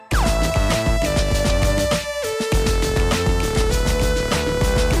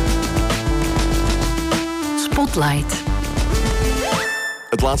Spotlight.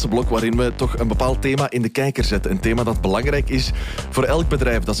 Het laatste blok waarin we toch een bepaald thema in de kijker zetten. Een thema dat belangrijk is voor elk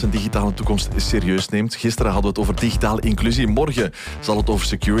bedrijf dat zijn digitale toekomst serieus neemt. Gisteren hadden we het over digitale inclusie. Morgen zal het over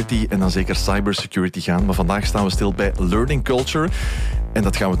security en dan zeker cybersecurity gaan. Maar vandaag staan we stil bij learning culture. En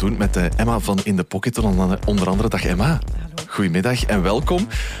dat gaan we doen met Emma van In The Pocket. Onder andere, dag Emma. Hallo. Goedemiddag en welkom.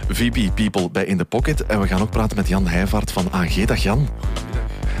 VP People bij In The Pocket. En we gaan ook praten met Jan Heijvaart van AG. Dag Jan.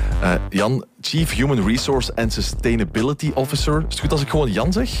 Jan, Chief Human Resource and Sustainability Officer. Is het goed als ik gewoon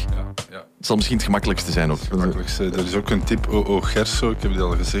Jan zeg? Ja. Het zal misschien het gemakkelijkste zijn ook. Het gemakkelijkste. Er is ook een tip, OO Gerso, ik heb het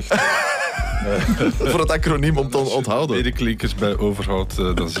al gezegd. Voor het acroniem om te onthouden. Medeklinkers bij overhoudt,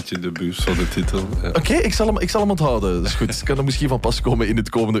 dan zit je in de buurt van de titel. Ja. Oké, ik zal hem onthouden. Dat is goed. Het kan er misschien van pas komen in het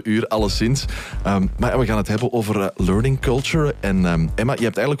komende uur, alleszins. Maar we gaan het hebben over learning culture. En Emma, je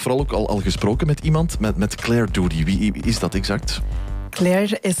hebt eigenlijk vooral ook al gesproken met iemand, met Claire Doody. Wie is dat exact?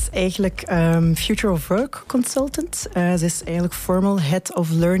 Claire is eigenlijk Future of Work consultant. Ze is eigenlijk formal head of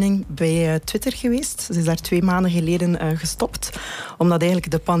learning bij Twitter geweest. Ze is daar 2 maanden geleden gestopt. Omdat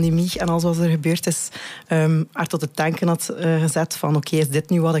eigenlijk de pandemie en alles wat er gebeurd is haar tot het denken had gezet van oké, is dit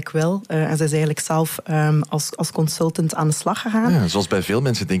nu wat ik wil? En ze is eigenlijk zelf als consultant aan de slag gegaan. Ja, zoals bij veel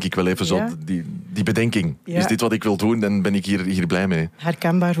mensen denk ik wel even zo die bedenking. Ja. Is dit wat ik wil doen, dan ben ik hier blij mee.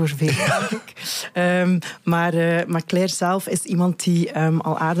 Herkenbaar voor veel, denk ik. Maar Claire zelf is iemand die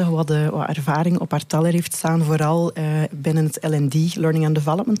al aardig wat ervaring op haar teller heeft staan, vooral binnen het L&D, Learning and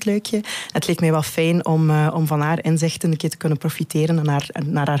Development luikje. Het leek mij wel fijn om van haar inzichten een keer te kunnen profiteren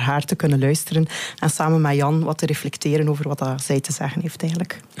en naar haar te kunnen luisteren en samen met Jan wat te reflecteren over wat zij te zeggen heeft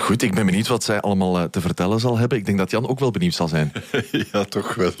eigenlijk. Goed, ik ben benieuwd wat zij allemaal te vertellen zal hebben. Ik denk dat Jan ook wel benieuwd zal zijn. Ja,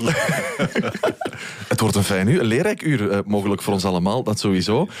 toch wel. Het wordt een fijn uur, een leerrijk uur mogelijk voor ons allemaal, dat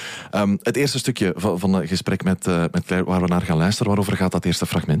sowieso. Het eerste stukje van het gesprek met Claire waar we naar gaan luisteren, waarover gaat dat eerste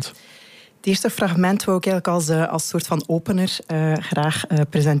fragment? Het eerste fragment wou ik eigenlijk als soort van opener graag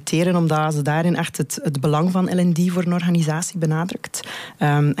presenteren, omdat ze daarin echt het belang van L&D voor een organisatie benadrukt.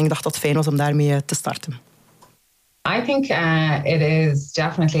 En ik dacht dat het fijn was om daarmee te starten. I think it is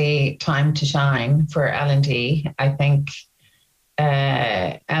definitely time to shine for L&D. I think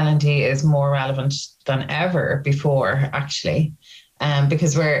L&D is more relevant than ever before, actually,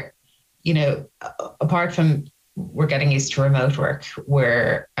 because we're, apart from we're getting used to remote work, but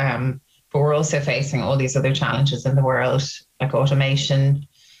we're also facing all these other challenges in the world, like automation.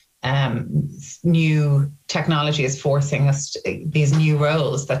 New technology is forcing us these new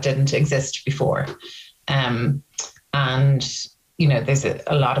roles that didn't exist before. And, there's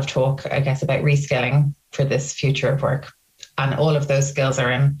a lot of talk, I guess, about reskilling for this future of work. And all of those skills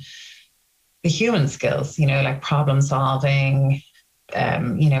are in the human skills, like problem solving,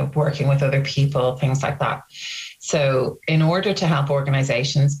 working with other people, things like that. So in order to help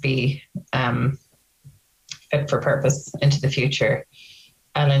organizations be fit for purpose into the future,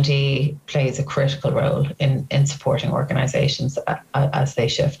 L&D plays a critical role in supporting organizations as they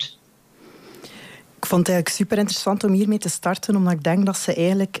shift. Ik vond het eigenlijk super interessant om hiermee te starten, omdat ik denk dat ze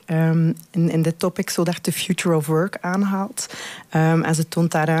eigenlijk in dit topic zo echt de future of work aanhaalt. En ze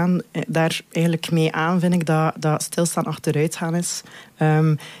toont daar eigenlijk mee aan, vind ik, dat stilstaan achteruit gaan is.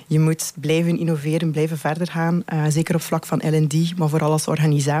 Je moet blijven innoveren, blijven verder gaan. Zeker op vlak van L&D, maar vooral als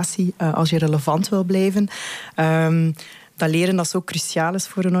organisatie, als je relevant wil blijven. Dat leren dat zo cruciaal is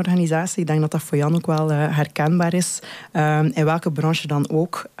voor een organisatie. Ik denk dat dat voor Jan ook wel herkenbaar is. In welke branche dan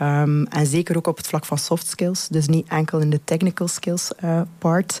ook. En zeker ook op het vlak van soft skills. Dus niet enkel in de technical skills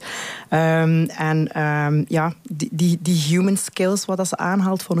part. Die human skills, wat dat ze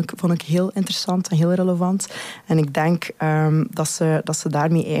aanhaalt, vond ik heel interessant en heel relevant. En ik denk dat ze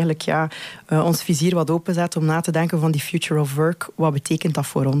daarmee eigenlijk ons vizier wat openzet om na te denken van die future of work. Wat betekent dat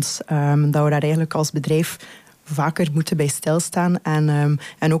voor ons? Dat we daar eigenlijk als bedrijf vaker moeten bij stilstaan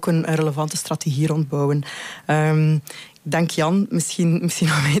en ook een relevante strategie rondbouwen. Ik denk, Jan, misschien om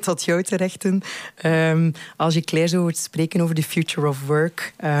mij tot jou te richten. Als je Claire zo hoort spreken over de future of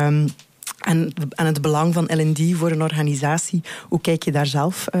work en het belang van L&D voor een organisatie, hoe kijk je daar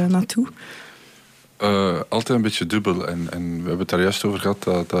zelf naartoe? Altijd een beetje dubbel. En we hebben het daar juist over gehad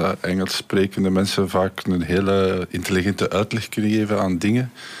dat Engels sprekende mensen vaak een hele intelligente uitleg kunnen geven aan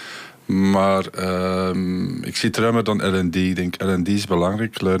dingen. Maar ik zie het ruimer dan L&D. Ik denk, L&D is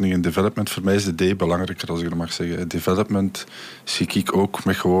belangrijk. Learning and development. Voor mij is de D belangrijker, als ik dat mag zeggen. Development zie ik ook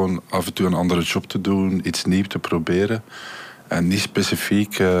met gewoon af en toe een andere job te doen. Iets nieuws te proberen. En niet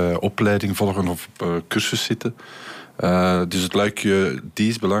specifiek opleiding volgen of cursus zitten. Dus het luikje, die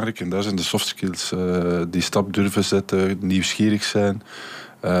is belangrijk. En daar zijn de soft skills. Die stap durven zetten, nieuwsgierig zijn.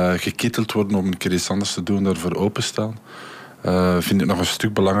 Gekitteld worden om een keer iets anders te doen, daarvoor openstaan. vind ik het nog een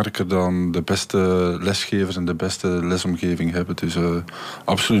stuk belangrijker dan de beste lesgevers en de beste lesomgeving hebben. Dus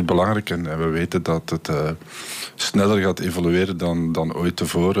absoluut belangrijk. En we weten dat het sneller gaat evolueren dan ooit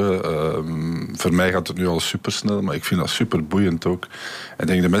tevoren. Voor mij gaat het nu al supersnel, maar ik vind dat super boeiend ook. En ik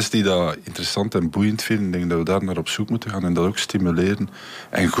denk de mensen die dat interessant en boeiend vinden, denk dat we daar naar op zoek moeten gaan en dat ook stimuleren.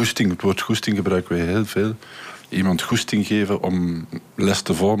 En goesting, het woord goesting gebruiken wij heel veel. Iemand goesting geven om les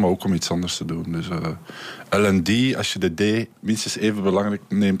te volgen, maar ook om iets anders te doen. Dus L&D, als je de D minstens even belangrijk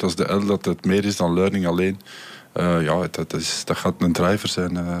neemt als de L, dat het meer is dan learning alleen. Dat gaat een driver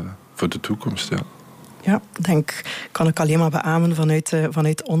zijn voor de toekomst. Ja. Ja, kan ik alleen maar beamen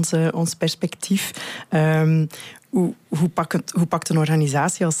vanuit ons perspectief. Hoe pakt een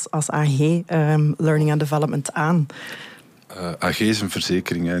organisatie als AG Learning and Development aan? AG is een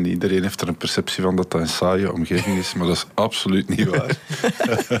verzekering en iedereen heeft er een perceptie van dat een saaie omgeving is, maar dat is absoluut niet waar.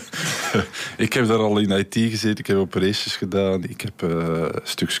 Ik heb daar al in IT gezeten, ik heb operations gedaan, ik heb een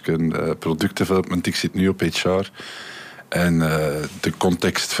stukje product development, ik zit nu op HR. En de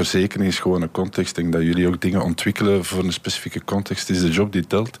context verzekering is gewoon een context. Ik denk dat jullie ook dingen ontwikkelen voor een specifieke context. Het is de job die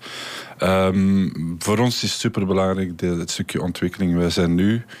telt. Voor ons is superbelangrijk het stukje ontwikkeling. Wij zijn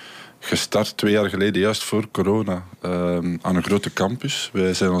nu gestart 2 jaar geleden, juist voor corona, aan een grote campus.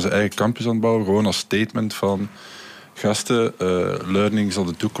 Wij zijn onze eigen campus aan het bouwen, gewoon als statement van gasten, learning zal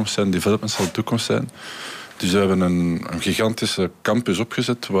de toekomst zijn, development zal de toekomst zijn. Dus we hebben een gigantische campus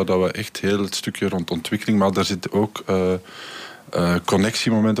opgezet, waar dat we echt heel het stukje rond ontwikkeling, maar daar zitten ook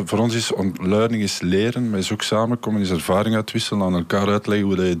connectiemomenten. Voor ons is learning is leren, maar is ook samenkomen, is ervaring uitwisselen, aan elkaar uitleggen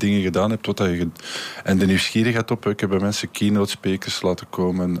hoe je dingen gedaan hebt, en de nieuwsgierigheid op. Ik heb bij mensen keynote sprekers laten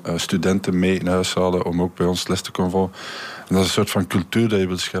komen, studenten mee in huis halen om ook bij ons les te komen volgen. En dat is een soort van cultuur dat je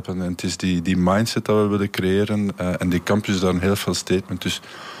wilt scheppen. En het is die mindset dat we willen creëren, en die campus is daar een heel veel statement. Dus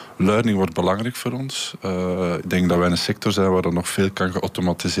learning wordt belangrijk voor ons. Ik denk dat wij een sector zijn waar er nog veel kan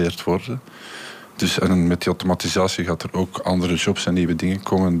geautomatiseerd worden. Dus, en met die automatisatie gaat er ook andere jobs en nieuwe dingen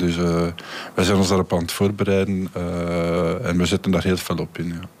komen. Dus wij zijn ons daarop aan het voorbereiden. En we zetten daar heel veel op in.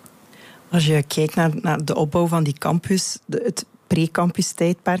 Ja. Als je kijkt naar de opbouw van die campus, het pre-campus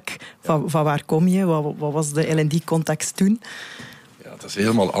tijdperk, van waar kom je? Wat was de L&D-context toen? Ja, dat is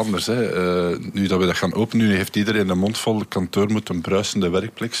helemaal anders. Hè. Nu dat we dat gaan openen, nu heeft iedereen de mond vol. Het kantoor moet een bruisende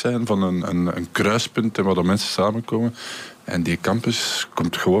werkplek zijn, van een kruispunt en waar de mensen samenkomen. En die campus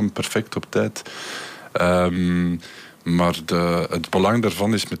komt gewoon perfect op tijd. Maar het belang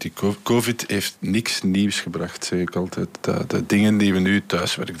daarvan is met die COVID heeft niks nieuws gebracht, zeg ik altijd. De dingen die we nu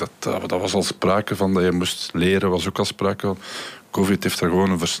thuiswerken, dat was al sprake van dat je moest leren, was ook al sprake van. COVID heeft daar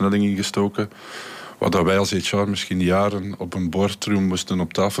gewoon een versnelling in gestoken. Wat wij als HR misschien jaren op een boardroom moesten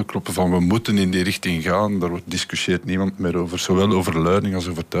op tafel kloppen van we moeten in die richting gaan. Daar discussieert niemand meer over. Zowel over learning als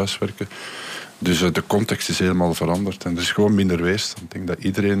over thuiswerken. Dus de context is helemaal veranderd. En er is gewoon minder weerstand. Ik denk dat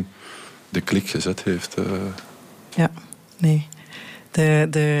iedereen de klik gezet heeft. Ja, nee.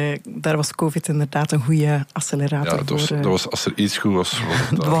 Daar was COVID inderdaad een goede accelerator voor. Dat was, als er iets goed was,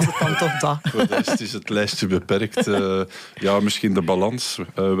 was het dan toch dat. Voor de rest is het lijstje beperkt. Misschien de balans,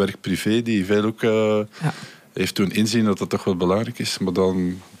 werk-privé, die veel ook heeft toen inzien dat dat toch wel belangrijk is. Maar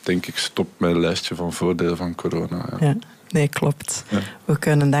dan denk ik, stop mijn lijstje van voordelen van corona. Ja. Nee, klopt. Ja. We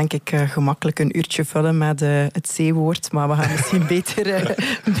kunnen denk ik gemakkelijk een uurtje vullen met het C-woord, maar we gaan misschien beter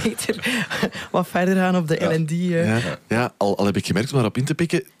wat verder gaan op de L&D. Ja, al heb ik gemerkt om daarop in te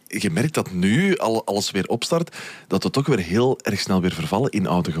pikken, je merkt dat nu, alles weer opstart, dat we toch weer heel erg snel weer vervallen in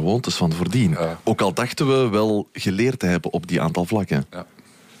oude gewoontes van voordien. Ja. Ook al dachten we wel geleerd te hebben op die aantal vlakken. Ja.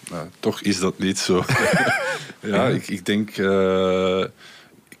 Nou, toch is dat niet zo. Ik denk...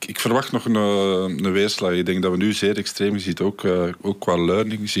 Ik verwacht nog een weerslag. Ik denk dat we nu zeer extreem zien, ook qua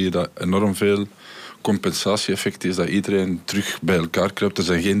learning, zie je dat enorm veel compensatie-effect is, dat iedereen terug bij elkaar kruipt. Er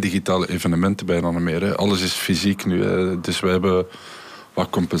zijn geen digitale evenementen bijna meer. Hè. Alles is fysiek nu. Hè. Dus wij hebben wat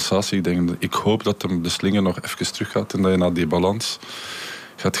compensatie. Ik hoop dat de slinger nog even terug gaat en dat je naar die balans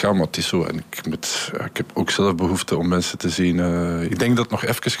gaat gaan, maar het is zo. En ik heb ook zelf behoefte om mensen te zien. Ik denk dat het nog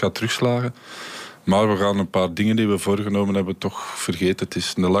even gaat terugslagen. Maar we gaan een paar dingen die we voorgenomen hebben toch vergeten. Het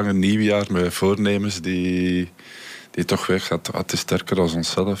is een lange nieuwjaar met voornemens die toch weggaat. Het is sterker dan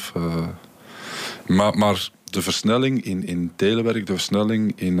onszelf. Maar de versnelling in telewerk, de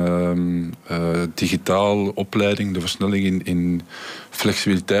versnelling in digitaal opleiding, de versnelling in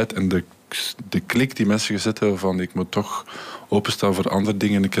flexibiliteit en de klik die mensen gezet hebben van ik moet toch openstaan voor andere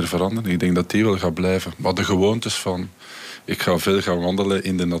dingen een keer veranderen. Ik denk dat die wel gaat blijven. Maar de gewoontes van ik ga veel gaan wandelen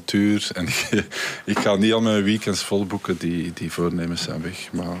in de natuur en ik ga niet al mijn weekends volboeken, die voornemens zijn weg.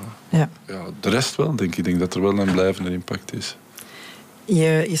 Maar de rest wel, denk ik. Ik denk dat er wel een blijvende impact is.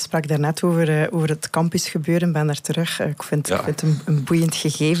 Je sprak daarnet over het campusgebeuren. Ben daar terug. Ik vind het een boeiend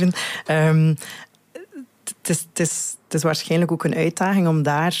gegeven. Het is waarschijnlijk ook een uitdaging om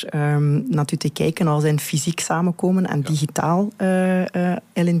daar naartoe te kijken als in fysiek samenkomen en digitaal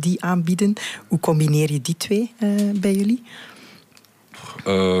L&D aanbieden. Hoe combineer je die twee bij jullie?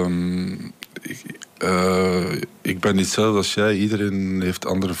 Ik ben niet hetzelfde als jij. Iedereen heeft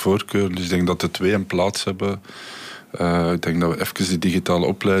andere voorkeuren. Dus ik denk dat de twee een plaats hebben. Ik denk dat we even die digitale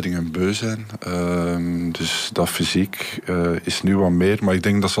opleidingen beu zijn. Dus dat fysiek is nu wat meer. Maar ik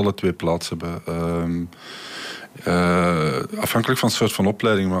denk dat ze alle twee plaats hebben. Afhankelijk van het soort van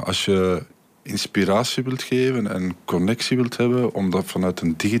opleiding. Maar als je inspiratie wilt geven en connectie wilt hebben, om dat vanuit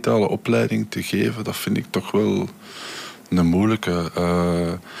een digitale opleiding te geven, dat vind ik toch wel een moeilijke.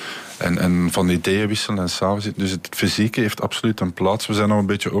 En van ideeën wisselen en samenzitten. Dus het fysieke heeft absoluut een plaats. We zijn nog een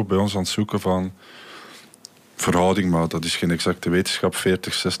beetje ook bij ons aan het zoeken van verhouding, maar dat is geen exacte wetenschap.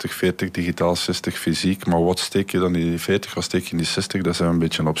 40, 60, 40 digitaal, 60 fysiek. Maar wat steek je dan in die 40, wat steek je in die 60? Daar zijn we een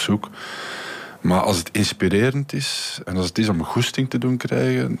beetje op zoek. Maar als het inspirerend is en als het is om een goesting te doen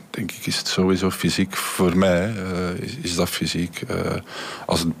krijgen, denk ik, is het sowieso fysiek. Voor mij is dat fysiek.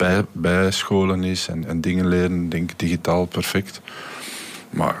 Als het bijscholen is en dingen leren, denk ik digitaal perfect.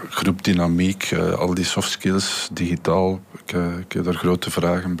 Maar groepdynamiek, al die soft skills, digitaal, ik heb daar grote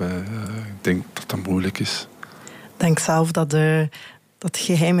vragen bij. Ik denk dat dat moeilijk is. Ik denk zelf dat dat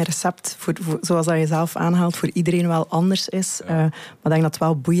geheime recept, zoals dat je zelf aanhaalt, voor iedereen wel anders is. Maar ik denk dat het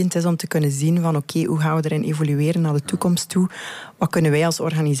wel boeiend is om te kunnen zien van oké, hoe gaan we erin evolueren naar de toekomst toe? Wat kunnen wij als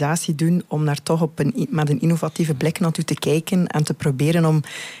organisatie doen om daar toch met een innovatieve blik naartoe te kijken en te proberen om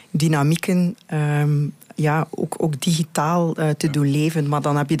dynamieken ook digitaal te doen leven. Maar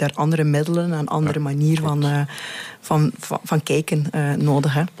dan heb je daar andere middelen en een andere manier van kijken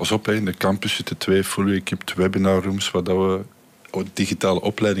nodig. Hè? Pas op, in de campus zitten 2 fully equipped webinar rooms waar we digitale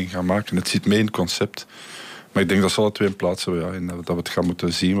opleiding gaan maken. Het zit mee in het concept. Maar ik denk dat ze alle twee een plaats hebben. En dat we het gaan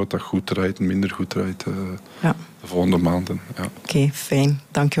moeten zien wat dat goed draait en minder goed draait de volgende maanden. Ja. Oké, fijn.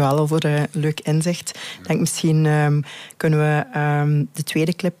 Dank je wel voor een leuk inzicht. Ik denk misschien kunnen we de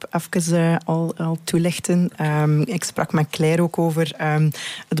tweede clip even al toelichten. Ik sprak met Claire ook over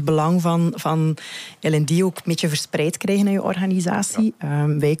het belang van L&D ook een beetje verspreid krijgen in je organisatie. Ja.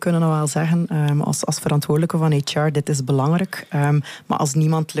 Wij kunnen nou wel zeggen, als verantwoordelijke van HR, dit is belangrijk. Maar als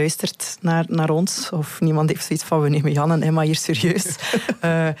niemand luistert naar ons, of niemand heeft zoiets van, we nemen Jan en Emma hier serieus,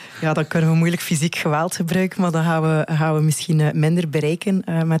 dan kunnen we moeilijk fysiek geweld gebruiken, maar dan gaan we misschien minder bereiken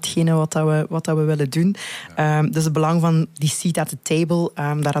met hetgene wat we willen doen. Dus het belang van die seat at the table,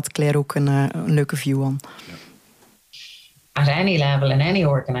 daar had Claire ook een leuke view on. At any level, in any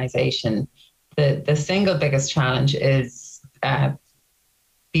organization, the single biggest challenge is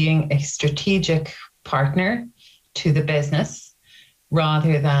being a strategic partner to the business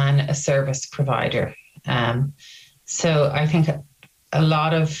rather than a service provider. So I think a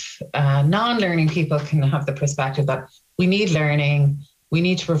lot of non-learning people can have the perspective that we need learning, we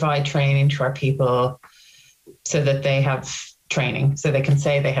need to provide training to our people so that they have training, so they can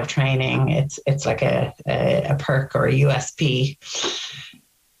say they have training. It's like a perk or a USP.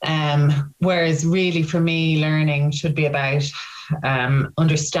 Whereas really for me, learning should be about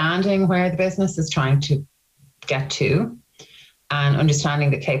understanding where the business is trying to get to and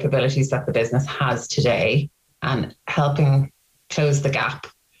understanding the capabilities that the business has today and helping close the gap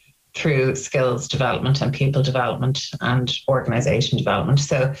through skills development and people development and organization development.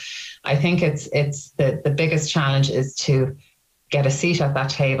 So I think it's the biggest challenge is to get a seat at that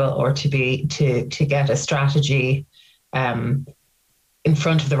table or to get a strategy in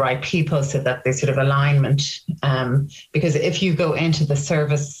front of the right people so that there's sort of alignment. Because if you go into the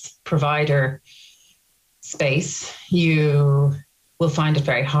service provider space, you will find it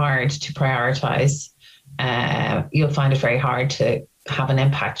very hard to prioritize. You'll find it very hard to have an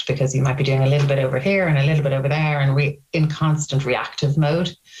impact because you might be doing a little bit over here and a little bit over there and in constant reactive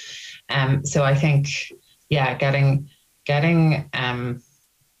mode. So I think, getting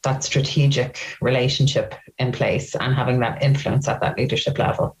that strategic relationship in place and having that influence at that leadership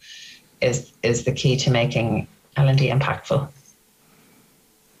level is the key to making L&D impactful.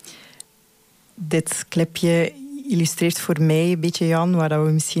 Dit clipje illustreert voor mij een beetje, Jan, waar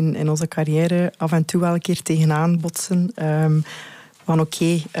we misschien in onze carrière af en toe wel een keer tegenaan botsen.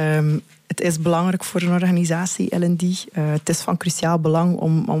 Het is belangrijk voor een organisatie, L&D. Het is van cruciaal belang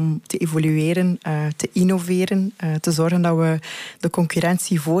om te evolueren, te innoveren, te zorgen dat we de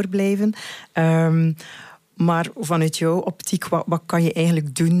concurrentie voorblijven. Maar vanuit jouw optiek, wat kan je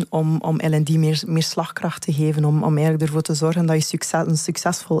eigenlijk doen om L&D meer slagkracht te geven? Om eigenlijk ervoor te zorgen dat je een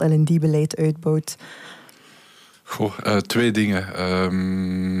succesvol L&D-beleid uitbouwt? Twee dingen.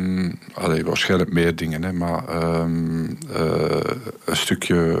 Waarschijnlijk meer dingen, hè, maar een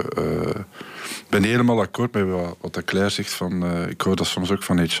stukje. Ik ben helemaal akkoord met wat Claire zegt. Ik hoor dat soms ook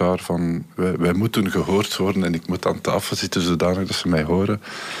van HR. Wij moeten gehoord worden en ik moet aan tafel zitten zodanig dat ze mij horen.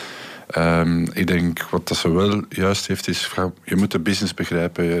 Ik denk wat dat ze wel juist heeft is, je moet de business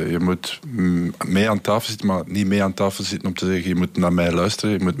begrijpen. Je moet mee aan tafel zitten, maar niet mee aan tafel zitten om te zeggen je moet naar mij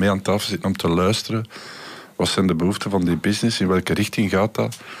luisteren. Je moet mee aan tafel zitten om te luisteren. Wat zijn de behoeften van die business? In welke richting gaat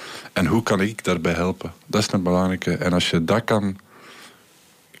dat? En hoe kan ik daarbij helpen? Dat is het belangrijke. En als je dat kan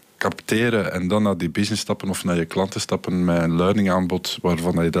capteren en dan naar die business stappen of naar je klanten stappen met een learningaanbod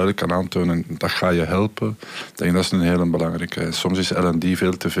waarvan je duidelijk kan aantonen dat ga je helpen, ik denk dat is een hele belangrijke. Soms is L&D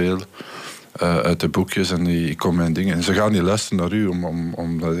veel te veel uit de boekjes en die komen en dingen. En ze gaan niet luisteren naar u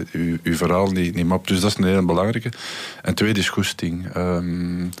omdat uw verhaal niet mapt. Dus dat is een hele belangrijke. En tweede is goesting.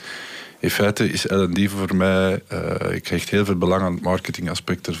 In feite is L&D voor mij, ik hecht heel veel belang aan het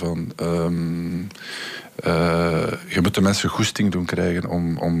marketingaspect ervan. Je moet de mensen goesting doen krijgen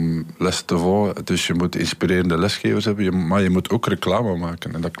om les te volgen. Dus je moet inspirerende lesgevers hebben, maar je moet ook reclame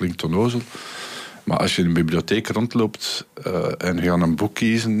maken. En dat klinkt onnozel. Maar als je in een bibliotheek rondloopt en je gaat een boek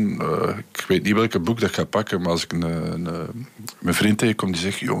kiezen, ik weet niet welke boek dat ik ga pakken, maar als ik mijn vriend tegenkom die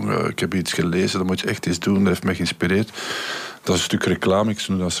zegt, jongen, ik heb iets gelezen, dat moet je echt eens doen, dat heeft mij geïnspireerd. Dat is een stuk reclame, ik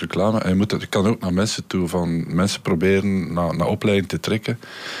noem dat als reclame. En je kan ook naar mensen toe, van mensen proberen naar opleiding te trekken.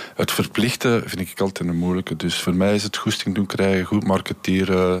 Het verplichten vind ik altijd een moeilijke. Dus voor mij is het goesting doen krijgen, goed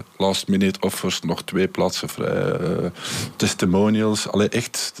marketeren, last minute offers, nog 2 plaatsen vrij, testimonials.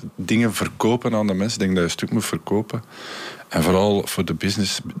 Echt dingen verkopen aan de mensen. Ik denk dat je een stuk moet verkopen. En vooral voor de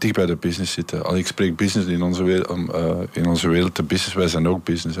business, dicht bij de business zitten. Ik spreek business in onze wereld, de business, wij zijn ook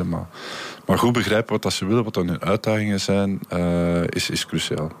business. Hè, maar goed begrijpen wat dat ze willen, wat dan hun uitdagingen zijn, is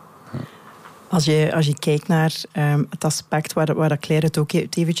cruciaal. Ja. Als je kijkt naar het aspect waar Claire het ook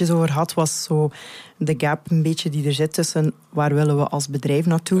eventjes over had, was zo de gap een beetje die er zit tussen waar willen we als bedrijf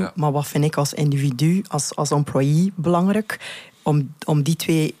naartoe, maar wat vind ik als individu, als employee belangrijk. Om die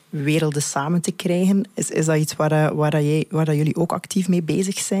twee werelden samen te krijgen, is dat iets waar jullie ook actief mee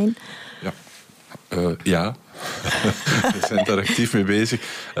bezig zijn? Ja. Ja. We zijn daar actief mee bezig.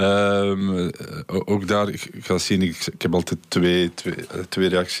 Ook daar, ik ga zien, ik heb altijd twee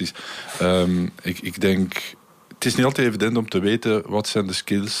reacties. Ik denk, het is niet altijd evident om te weten wat zijn de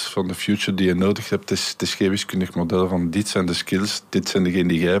skills van de future die je nodig hebt. Het is geen wiskundig model van dit zijn de skills, dit zijn degenen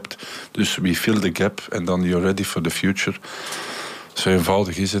die je hebt. Dus we fill the gap en dan you're ready for the future. Zo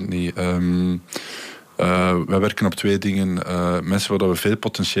eenvoudig is het niet. Wij werken op 2 dingen. Mensen waar we veel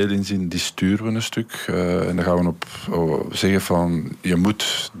potentieel in zien, die sturen we een stuk. En dan gaan we op zeggen van je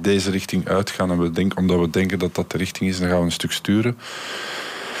moet deze richting uitgaan. En omdat we denken dat dat de richting is, dan gaan we een stuk sturen.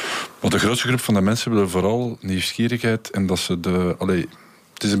 Maar de grootste groep van de mensen willen vooral nieuwsgierigheid. En dat ze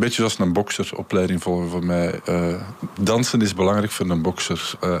het is een beetje zoals een bokseropleiding volgen voor mij. Dansen is belangrijk voor een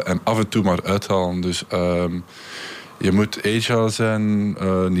bokser. En af en toe maar uithalen. Dus je moet agile zijn,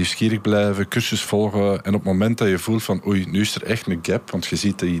 nieuwsgierig blijven, cursus volgen. En op het moment dat je voelt van oei, nu is er echt een gap, want je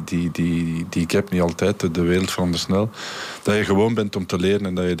ziet die gap niet altijd, de wereld verandert snel, dat je gewoon bent om te leren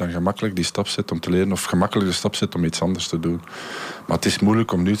en dat je dan gemakkelijk die stap zet om te leren of gemakkelijk de stap zet om iets anders te doen. Maar het is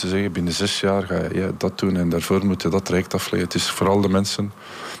moeilijk om nu te zeggen, binnen 6 jaar ga je dat doen en daarvoor moet je dat traject afleggen. Het is vooral de mensen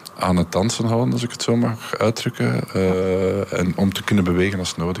aan het dansen houden, als ik het zo mag uitdrukken, en om te kunnen bewegen als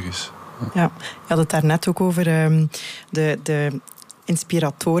het nodig is. Ja, je had het daarnet ook over de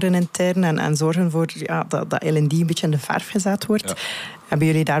inspiratoren intern en zorgen voor dat L&D een beetje in de verf gezet wordt. Ja. Hebben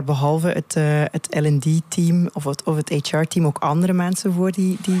jullie daar behalve het L&D-team of het HR-team ook andere mensen voor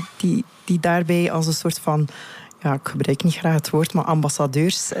die daarbij als een soort van... Ja, ik gebruik niet graag het woord, maar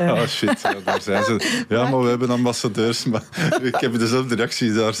ambassadeurs. Shit, ja, daar zijn ze. Ja, maar we hebben ambassadeurs. Maar ik heb dezelfde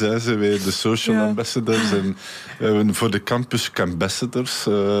reactie, daar zijn ze weer. De social ambassadors. En we hebben voor de campus ambassadors.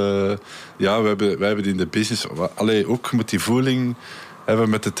 Wij hebben die in de business. Ook met die voeling hebben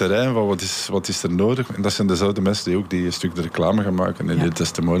met het terrein van wat is er nodig. En dat zijn dezelfde mensen die een stuk de reclame gaan maken en die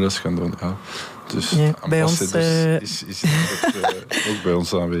testimonials gaan doen. Ja. Dus bij ons is ook bij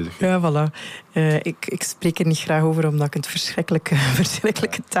ons aanwezig. Ja, voilà. Ik spreek er niet graag over, omdat ik het verschrikkelijke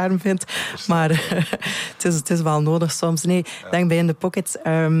term vind. Maar het is wel nodig soms. Nee, ik denk bij In The Pocket...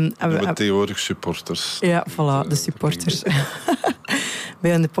 we hebben tegenwoordig supporters. Ja, voilà, de supporters.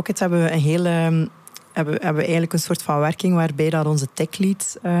 Bij In The Pocket hebben we een hele hebben we eigenlijk een soort van werking waarbij dat onze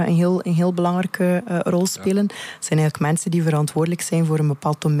techleads een heel belangrijke rol spelen. Het zijn eigenlijk mensen die verantwoordelijk zijn voor een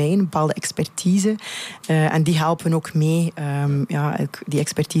bepaald domein, een bepaalde expertise. En die helpen ook mee die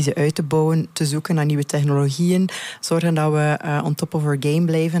expertise uit te bouwen, te zoeken naar nieuwe technologieën, zorgen dat we on top of our game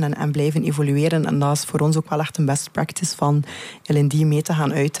blijven en blijven evolueren. En dat is voor ons ook wel echt een best practice van L&D mee te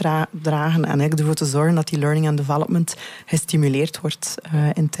gaan uitdragen en eigenlijk ervoor te zorgen dat die learning and development gestimuleerd wordt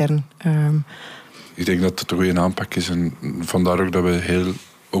intern. Ik denk dat het een goede aanpak is en vandaar ook dat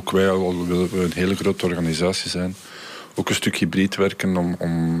ook wij, al willen we een hele grote organisatie zijn, ook een stuk hybrid werken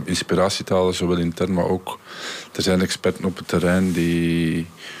om inspiratie te halen, zowel intern, maar ook er zijn experten op het terrein die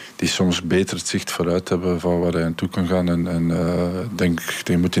soms beter het zicht vooruit hebben van waar hij aan toe kan gaan. En denk,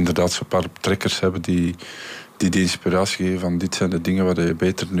 je moet inderdaad zo'n paar trekkers hebben die inspiratie geven van dit zijn de dingen waar je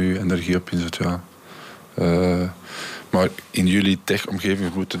beter nu energie op inzet. Ja. Maar in jullie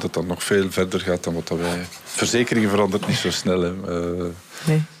tech-omgeving moeten dat nog veel verder gaat dan wat wij... Verzekeringen verandert niet zo snel. Hè.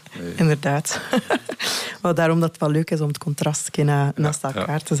 Nee, inderdaad. Maar daarom dat het wel leuk is om het contrast naast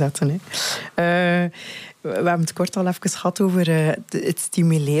elkaar te zetten. Hè. We hebben het kort al even gehad over het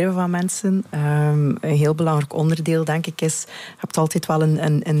stimuleren van mensen. Een heel belangrijk onderdeel, denk ik, is... Je hebt altijd wel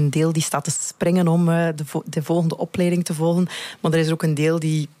een deel die staat te springen om de volgende opleiding te volgen. Maar er is ook een deel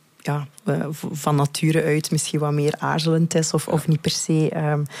die van nature uit misschien wat meer aarzelend is of niet per se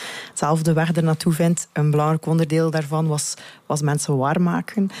zelf de weg er naartoe vindt. Een belangrijk onderdeel daarvan was mensen warm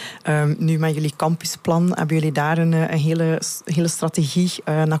maken. Nu met jullie campusplan hebben jullie daar een hele strategie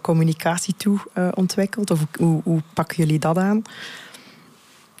naar communicatie toe ontwikkeld? Of hoe pakken jullie dat aan?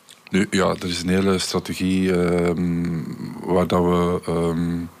 Nu, ja, er is een hele strategie waar dat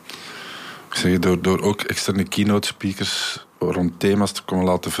we door ook externe keynote speakers rond thema's te komen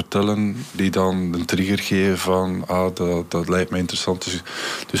laten vertellen, die dan een trigger geven van dat lijkt mij interessant.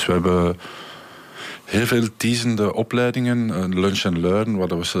 Dus we hebben heel veel teasende opleidingen, lunch and learn,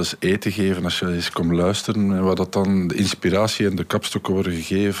 waar we zelfs eten geven als je eens komt luisteren, en waar dat dan de inspiratie en de kapstokken worden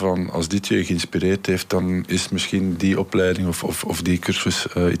gegeven van als dit je geïnspireerd heeft, dan is misschien die opleiding of die cursus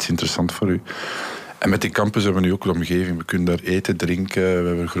iets interessant voor u. En met die campus hebben we nu ook een omgeving. We kunnen daar eten, drinken. We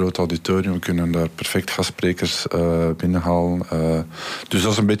hebben een groot auditorium. We kunnen daar perfect gastsprekers binnenhalen. Dus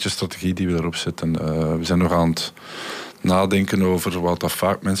dat is een beetje de strategie die we daarop zetten. We zijn nog aan het nadenken over wat dat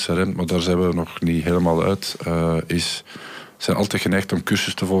vaak mensen remt, maar daar zijn we nog niet helemaal uit. Zijn altijd geneigd om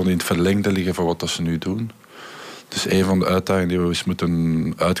cursus te volgen die in het verlengde liggen van wat dat ze nu doen. Dus een van de uitdagingen die we eens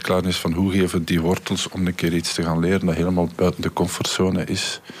moeten uitklaren is van hoe geven we die wortels om een keer iets te gaan leren dat helemaal buiten de comfortzone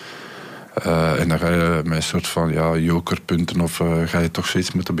is. En dan ga je met een soort van jokerpunten of ga je toch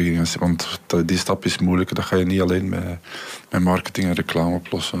zoiets moeten beginnen. Want die stap is moeilijk. Dat ga je niet alleen met marketing en reclame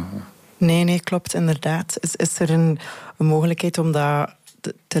oplossen. Nee, klopt, inderdaad. Is er een mogelijkheid om dat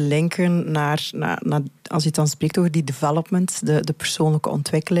te linken naar als je het dan spreekt over die development, de persoonlijke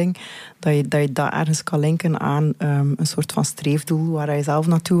ontwikkeling, dat je dat ergens kan linken aan een soort van streefdoel waar je zelf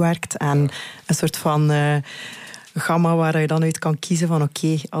naartoe werkt en een soort van gamma waar je dan uit kan kiezen van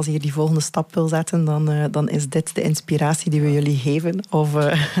oké, als je die volgende stap wil zetten, dan is dit de inspiratie die we jullie geven.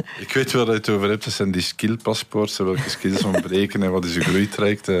 Ik weet wel dat je het over hebt. Dat zijn die skillpaspoorts, welke skills ontbreken en wat is je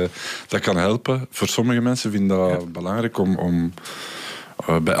groeitraject. Dat kan helpen. Voor sommige mensen vind ik dat belangrijk om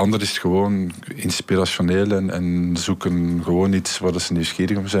bij anderen is het gewoon inspirationeel en zoeken gewoon iets waar ze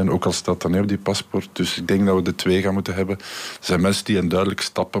nieuwsgierig om zijn. Ook al staat dat niet op die paspoort. Dus ik denk dat we de twee gaan moeten hebben. Er zijn mensen die een duidelijk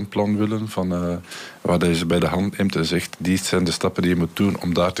stappenplan willen van waar je ze bij de hand neemt en zegt, die zijn de stappen die je moet doen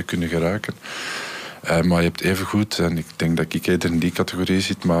om daar te kunnen geraken. Maar je hebt even goed, en ik denk dat ik eerder in die categorie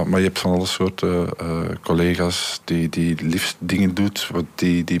zit, maar je hebt van alle soorten collega's die liefst dingen doet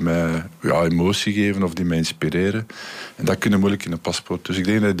die mij emotie geven of die mij inspireren. En dat kunnen moeilijk in een paspoort. Dus ik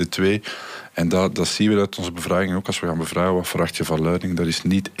denk dat je de twee, en dat zien we uit onze bevraging ook als we gaan bevragen, wat verwacht je van learning? Er is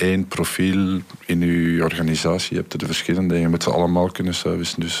niet één profiel in je organisatie. Je hebt er de verschillende en je moet ze allemaal kunnen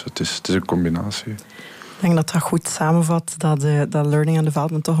servicen. Dus het is een combinatie. Ik denk dat dat goed samenvat, dat learning and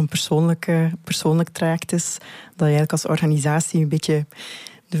development toch een persoonlijk traject is. Dat je eigenlijk als organisatie een beetje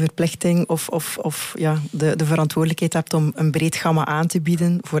de verplichting of de verantwoordelijkheid hebt om een breed gamma aan te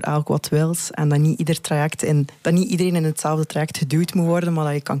bieden voor elk wat wils. En dat niet iedereen in hetzelfde traject geduwd moet worden, maar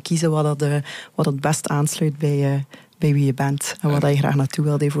dat je kan kiezen wat het best aansluit bij wie je bent en wat je graag naartoe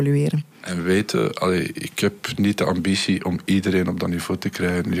wilt evolueren. En weten, ik heb niet de ambitie om iedereen op dat niveau te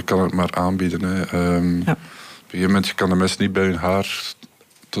krijgen. Je kan het maar aanbieden. Hè. Op een gegeven moment, je kan de mensen niet bij hun haar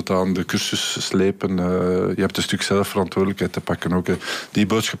tot aan de cursus slepen. Je hebt een stuk zelfverantwoordelijkheid te pakken ook. Hè. Die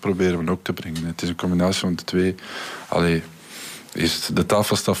boodschap proberen we ook te brengen. Hè. Het is een combinatie van de twee. De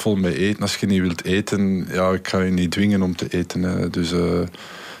tafel staat vol met eten. Als je niet wilt eten, ik ga je niet dwingen om te eten. Hè. Dus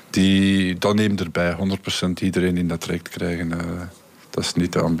dat neemt erbij. 100% iedereen in dat traject krijgen. Dat is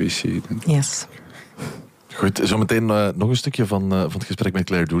niet de ambitie. Yes. Goed, zometeen nog een stukje van het gesprek met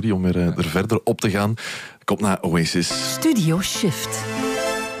Claire Doody om er verder op te gaan. Komt naar Oasis. Studio Shift.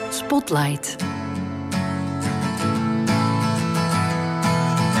 Spotlight.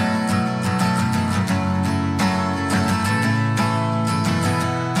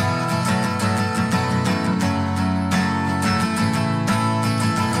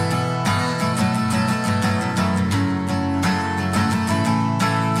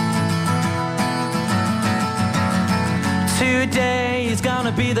 Today is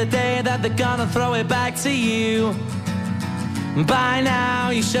gonna be the day that they're gonna throw it back to you. By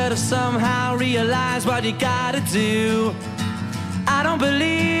now you should have somehow realized what you gotta do. I don't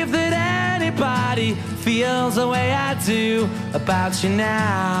believe that anybody feels the way I do about you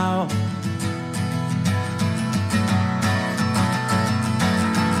now.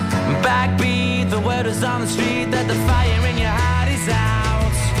 Backbeat, the word is on the street that the fire in your heart is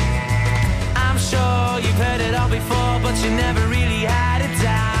out. I'm sure you've heard it all before, but you never really had a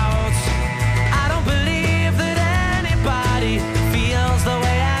doubt. I don't believe that anybody feels the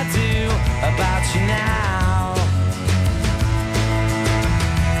way I do about you now.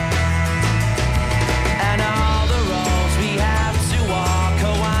 And all the roads we have to walk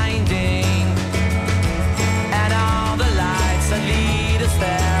are winding, and all the lights that lead us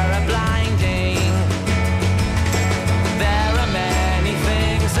there are blinding. There are many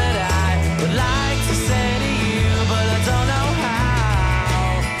things that I would like to say to you, but I don't know how.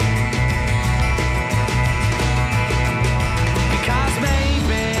 Because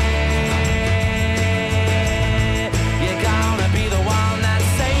maybe you're gonna be the one that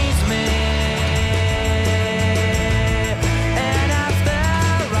saves me. And after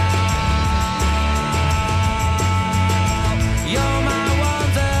all, you're my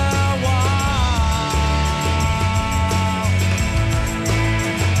wonderwall.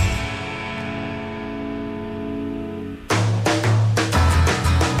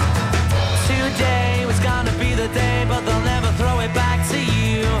 Today was gonna be the day, but they'll never throw it back to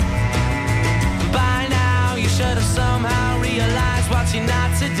you. By now you should have somehow realized what you're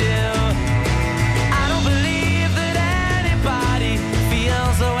not to do. I don't believe that anybody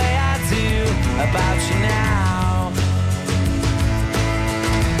feels the way I do about you now.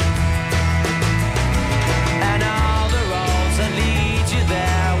 And all the roads that lead you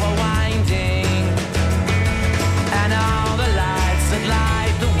there were winding, and all the lights that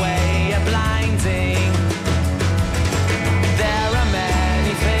light the way are blinding. There are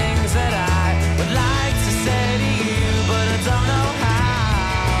many things that I would like to say to you, but I don't know how.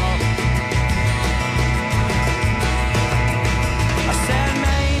 I said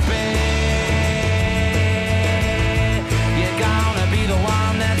maybe you're gonna be the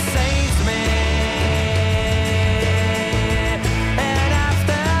one that saves me. And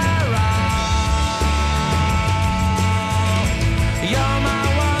after all, you're my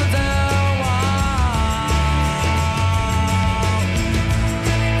wonderwall.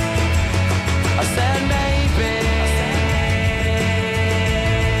 I said maybe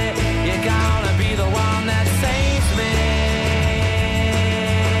you're gonna be the one that saves me.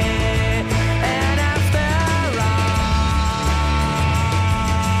 And after all,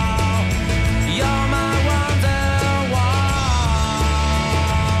 you're my wonderwall.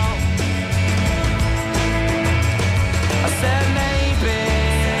 I said maybe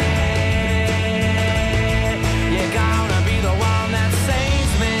you're gonna be the one that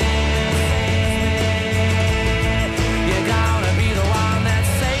saves me. You're gonna be the one that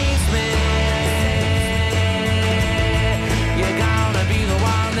saves me. You're gonna be the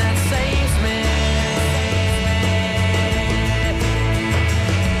one that saves me.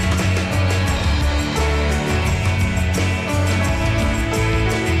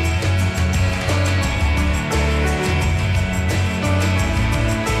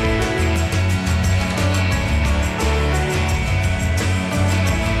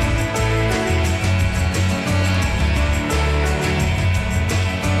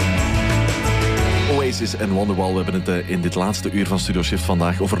 Oasis en Wonderwall. We hebben het in dit laatste uur van Studio Shift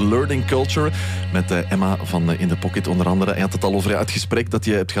vandaag over learning culture. Met Emma van In The Pocket onder andere. Hij had het al over het gesprek dat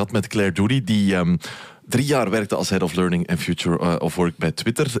je hebt gehad met Claire Doody, die 3 jaar werkte als Head of Learning and Future of Work bij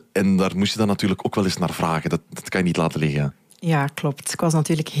Twitter. En daar moest je dan natuurlijk ook wel eens naar vragen. Dat kan je niet laten liggen. Ja, klopt. Ik was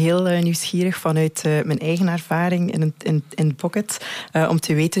natuurlijk heel nieuwsgierig vanuit mijn eigen ervaring in Pocket. Om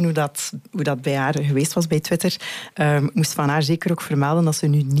te weten hoe dat bij haar geweest was bij Twitter. Ik moest van haar zeker ook vermelden dat ze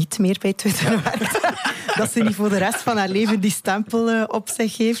nu niet meer bij Twitter werkt. Dat ze niet voor de rest van haar leven die stempel op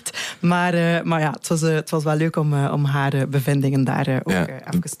zich heeft. Maar ja, het was wel leuk om haar bevindingen daar ook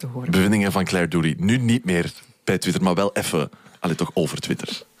even te horen. Bevindingen van Claire Dooley. Nu niet meer bij Twitter, maar wel even toch over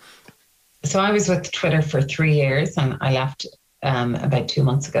Twitter. So I was with Twitter for 3 years and I left about 2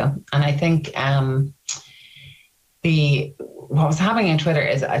 months ago. And I think what was happening in Twitter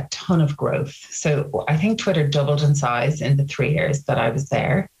is a ton of growth. So I think Twitter doubled in size in the 3 years that I was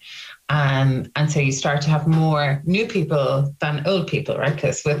there. And so you start to have more new people than old people, right?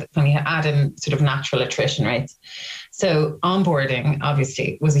 Because when you add in sort of natural attrition rates. So onboarding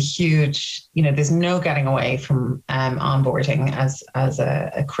obviously was a huge, there's no getting away from onboarding as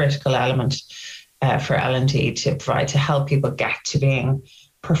a critical element for L&D to provide to help people get to being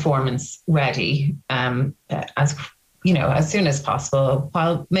performance ready as soon as possible,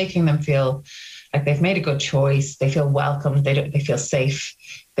 while making them feel like they've made a good choice, they feel welcome, they feel safe,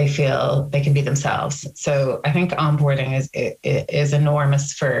 they feel they can be themselves. So I think onboarding is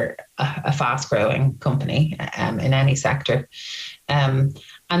enormous for a fast-growing company in any sector. And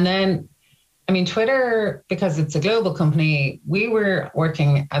then, Twitter, because it's a global company, we were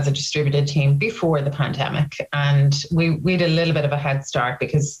working as a distributed team before the pandemic, and we had a little bit of a head start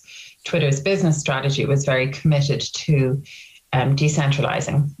because Twitter's business strategy was very committed to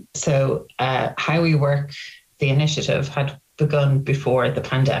decentralizing. So how we work, the initiative had begun before the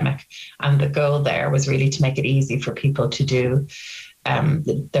pandemic, and the goal there was really to make it easy for people to do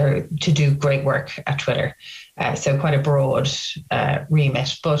great work at Twitter. So quite a broad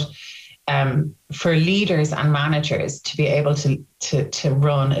remit, but for leaders and managers to be able to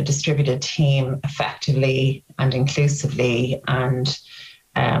run a distributed team effectively and inclusively and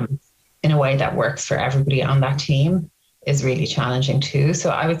in a way that works for everybody on that team is really challenging too. So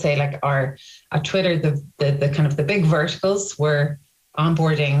I would say at Twitter, the kind of the big verticals were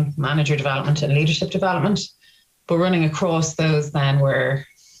onboarding, manager development and leadership development, but running across those then were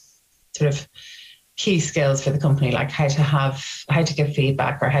sort of key skills for the company, like how to give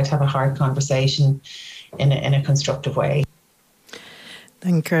feedback or how to have a hard conversation in a constructive way.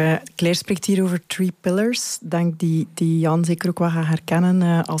 Claire spreekt hier over 3 pillars. Ik denk die Jan zeker ook wel gaat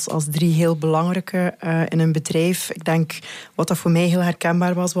herkennen als 3 heel belangrijke in een bedrijf. Ik denk wat dat voor mij heel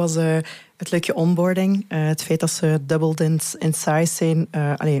herkenbaar was het luikje onboarding. Het feit dat ze doubled in size zijn.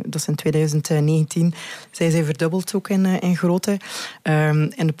 Dat is in 2019. Zij zijn verdubbeld ook in grootte.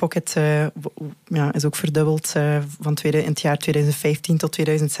 En de Pocket is ook verdubbeld in het jaar 2015 tot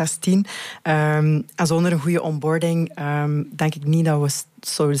 2016. En zonder een goede onboarding denk ik niet dat we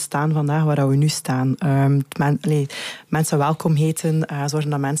zouden staan vandaag waar we nu staan. Mensen welkom heten, zorgen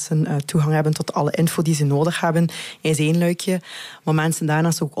dat mensen toegang hebben tot alle info die ze nodig hebben, is 1 luikje. Maar mensen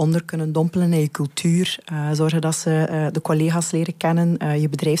daarnaast ook onder kunnen dompelen in je cultuur. Zorgen dat ze de collega's leren kennen, je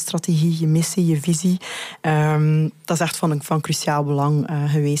bedrijfsstrategie, je missie, je visie. Dat is echt van cruciaal belang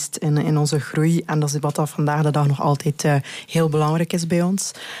geweest in onze groei. En dat is wat dat vandaag de dag nog altijd heel belangrijk is bij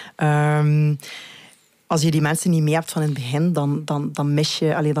ons. Als je die mensen niet mee hebt van in het begin, dan mis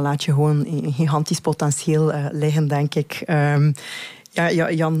je, dan laat je gewoon een gigantisch potentieel liggen, denk ik.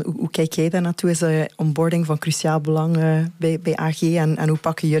 Jan, hoe kijk jij daar naartoe? Is onboarding van cruciaal belang bij AG en hoe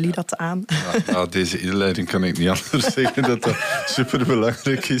pakken jullie dat aan? Deze inleiding kan ik niet anders zeggen dat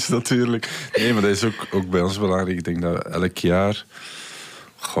superbelangrijk is natuurlijk. Nee, maar dat is ook bij ons belangrijk. Ik denk dat elk jaar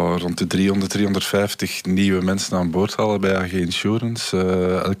rond de 300, 350 nieuwe mensen aan boord halen bij AG Insurance.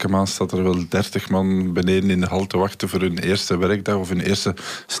 Elke maand staat er wel 30 man beneden in de hal te wachten voor hun eerste werkdag of hun eerste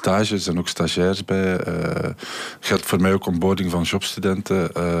stage. Er zijn ook stagiairs bij. Geldt voor mij ook onboarding van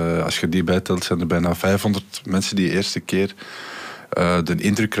jobstudenten. Als je die bijtelt, zijn er bijna 500 mensen die de eerste keer de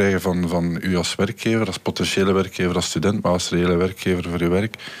indruk krijgen van u als werkgever, als potentiële werkgever, als student, maar als reële werkgever voor uw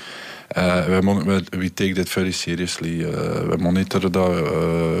werk. We take that very seriously. We monitoren dat,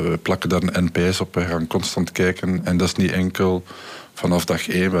 we plakken daar een NPS op, we gaan constant kijken. En dat is niet enkel vanaf dag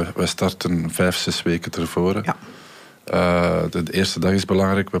 1, we starten 5-6 weken tevoren. Ja. De eerste dag is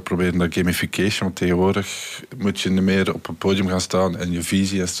belangrijk, we proberen dat gamification, want tegenwoordig moet je niet meer op een podium gaan staan en je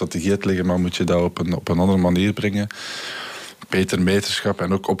visie en strategie uitleggen, maar moet je dat op een andere manier brengen. Beter meterschap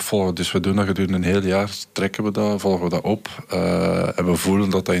en ook opvolgen. Dus we doen dat gedurende een heel jaar. Trekken we dat, volgen we dat op. En we voelen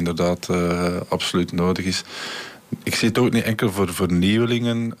dat dat inderdaad absoluut nodig is. Ik zie het ook niet enkel voor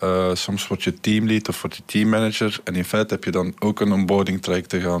nieuwelingen. Soms word je teamlead of word je teammanager. En in feite heb je dan ook een onboarding traject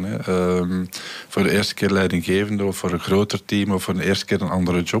te gaan. Hè. Voor de eerste keer leidinggevende of voor een groter team of voor de eerste keer een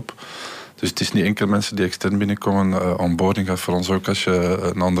andere job. Dus het is niet enkel mensen die extern binnenkomen. Onboarding gaat voor ons ook als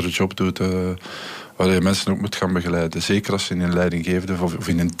je een andere job doet, waar je mensen ook moet gaan begeleiden. Zeker als je in een leidinggevende of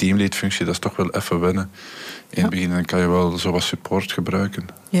in een teamleadfunctie, dat is toch wel even wennen. In het begin dan kan je wel zo wat support gebruiken.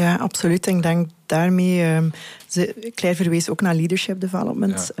 Ja, absoluut. Ik denk daarmee... Claire verwees ook naar leadership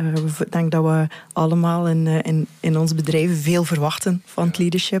development. Ja. Ik denk dat we allemaal in ons bedrijven veel verwachten van het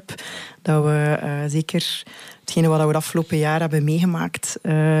leadership. Dat we zeker... Hetgene wat we de afgelopen jaar hebben meegemaakt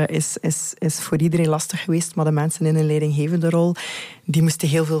is voor iedereen lastig geweest. Maar de mensen in een leidinggevende rol, die moesten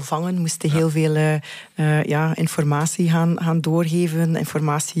heel veel vangen, moesten heel veel informatie gaan doorgeven,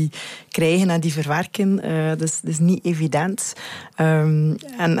 informatie krijgen en die verwerken. Dus dat is niet evident. En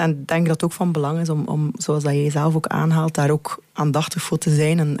ik denk dat het ook van belang is om, zoals dat jij zelf ook aanhaalt, daar ook aandachtig voor te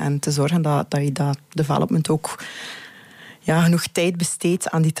zijn en te zorgen dat je dat development ook... genoeg tijd besteedt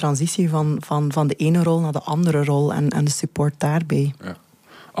aan die transitie van de ene rol naar de andere rol en de support daarbij. Ja,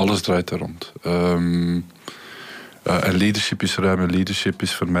 alles draait er rond. En leadership is ruim. Leadership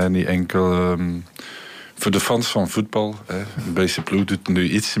is voor mij niet enkel... voor de fans van voetbal, BC Ploeg doet het nu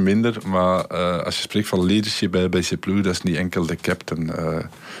iets minder, maar als je spreekt van leadership bij BC Ploeg, dat is niet enkel de captain. Ik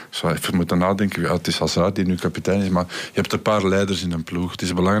zou even moeten nadenken, het is Hazard die nu kapitein is, maar je hebt een paar leiders in een ploeg. Het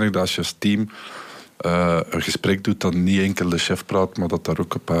is belangrijk dat als je als team een gesprek doet, dat niet enkel de chef praat, maar dat daar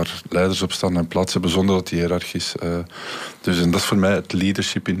ook een paar leiders op staan en plaats hebben, zonder dat die hiërarchisch. Dus en dat is voor mij het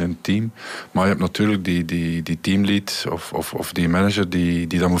leadership in een team. Maar je hebt natuurlijk die teamlead of die manager die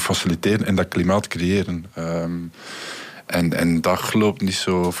dat moet faciliteren en dat klimaat creëren. En dat loopt niet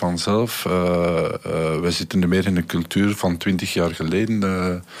zo vanzelf. We zitten nu meer in een cultuur van 20 jaar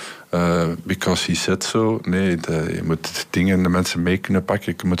geleden. Because he said so. Nee, je moet dingen de mensen mee kunnen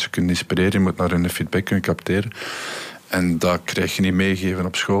pakken. Je moet ze kunnen inspireren. Je moet naar hun feedback kunnen capteren. En dat krijg je niet meegeven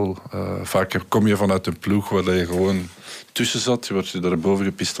op school. Vaak kom je vanuit een ploeg waar je gewoon tussen zat. Je wordt daarboven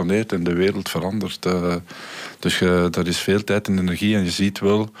gepistoneerd en de wereld verandert. Dus daar is veel tijd en energie. En je ziet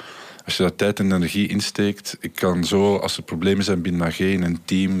wel... Als je daar tijd en energie insteekt, ik kan zo, als er problemen zijn binnen AG in een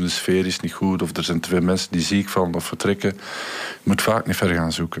team, de sfeer is niet goed of er zijn te veel mensen die ziek vallen of vertrekken, je moet vaak niet ver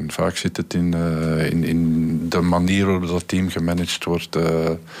gaan zoeken. Vaak zit het in de manier waarop dat team gemanaged wordt.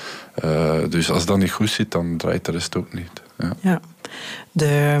 Dus als dat niet goed zit, dan draait de rest ook niet. Ja.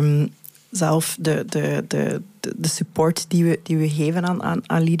 De support die we geven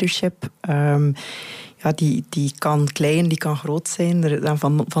aan leadership... die kan klein, die kan groot zijn. Er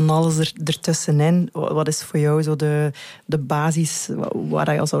van alles ertussenin. Wat is voor jou zo de basis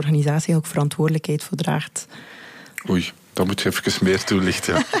waar je als organisatie ook verantwoordelijkheid voor draagt? Oei, dat moet je even meer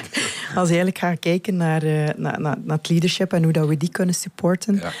toelichten. Ja. Als je eigenlijk gaat kijken naar het leadership en hoe dat we die kunnen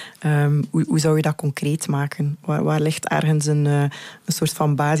supporten, hoe zou je dat concreet maken? Waar ligt ergens een soort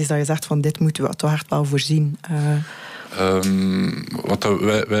van basis dat je zegt van dit moeten we toch echt wel voorzien?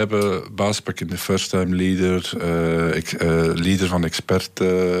 Wij hebben basispakket de first-time leader, leader van experten,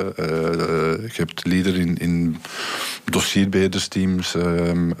 je hebt leader in dossierbeheerdersteams,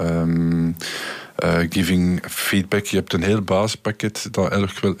 giving feedback. Je hebt een heel basispakket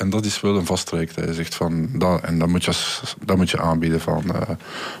en dat is wel een vasttraject. Je zegt van dat moet je aanbieden van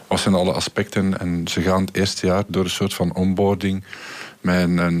wat zijn alle aspecten. En ze gaan het eerste jaar door een soort van onboarding met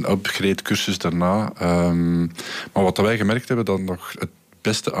een upgrade cursus daarna. Maar wat wij gemerkt hebben, dat nog het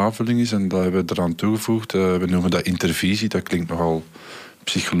beste aanvulling is, en dat hebben we eraan toegevoegd, we noemen dat intervisie. Dat klinkt nogal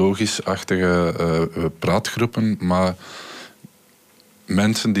psychologisch-achtige praatgroepen, maar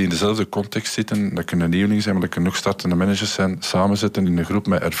mensen die in dezelfde context zitten, dat kunnen nieuwelingen zijn, maar dat kunnen ook startende managers zijn, samenzetten in een groep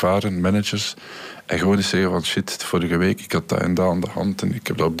met ervaren managers en gewoon eens zeggen van shit, vorige week ik had dat en dat aan de hand en ik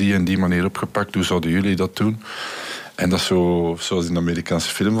heb dat op die en die manier opgepakt, hoe zouden jullie dat doen? En dat is zo, zoals in de Amerikaanse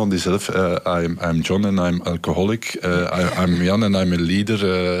film van die zelf, I'm John and I'm alcoholic, I'm Jan and I'm a leader,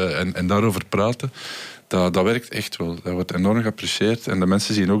 en daarover praten. Dat werkt echt wel. Dat wordt enorm geapprecieerd. En de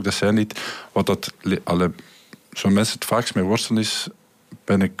mensen zien ook, dat zijn niet... Zo'n mensen het vaakst mee worstelen is,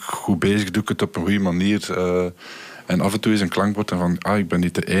 ben ik goed bezig, doe ik het op een goede manier. En af en toe is een klankbord van, ik ben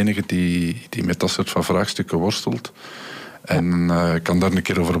niet de enige die met dat soort van vraagstukken worstelt. En ik kan daar een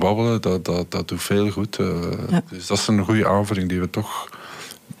keer over babbelen, dat doet veel goed. Dus dat is een goede aanvulling die we toch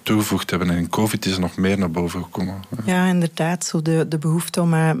toegevoegd hebben. En in COVID is er nog meer naar boven gekomen. Ja, inderdaad. Zo de behoefte om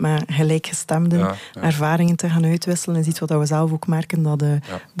met gelijkgestemden ervaringen te gaan uitwisselen is iets wat we zelf ook merken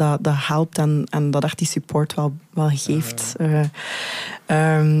dat helpt en dat echt die support wel geeft.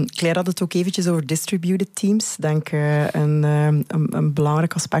 Claire had het ook eventjes over distributed teams. Ik denk een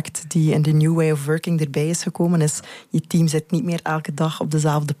belangrijk aspect die in de New Way of Working erbij is gekomen is, je team zit niet meer elke dag op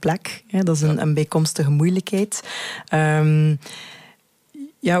dezelfde plek. Dat is een bijkomstige moeilijkheid.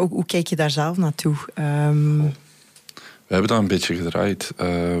 Hoe kijk je daar zelf naartoe? We hebben dat een beetje gedraaid.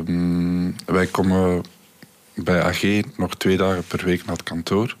 Wij komen bij AG nog 2 dagen per week naar het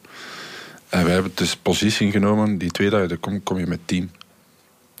kantoor. En wij hebben dus positie genomen, die 2 dagen kom je met team.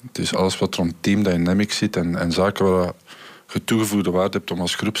 Dus alles wat rond team dynamics zit en zaken waar je toegevoegde waarde hebt om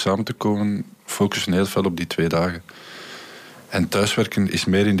als groep samen te komen, focussen heel veel op die 2 dagen. En thuiswerken is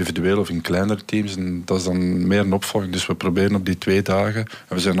meer individueel of in kleinere teams. En dat is dan meer een opvolging. Dus we proberen op die 2 dagen.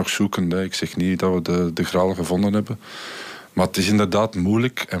 En we zijn nog zoekende. Ik zeg niet dat we de graal gevonden hebben. Maar het is inderdaad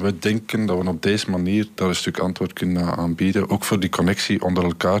moeilijk. En we denken dat we op deze manier daar een stuk antwoord kunnen aanbieden. Ook voor die connectie onder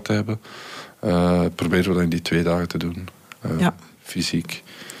elkaar te hebben. Proberen we dat in die 2 dagen te doen. Fysiek.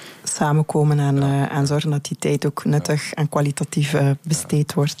 Samenkomen en zorgen dat die tijd ook nuttig en kwalitatief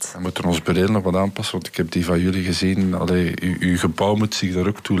besteed wordt. We moeten ons bereden nog wat aanpassen, want ik heb die van jullie gezien. Uw gebouw moet zich daar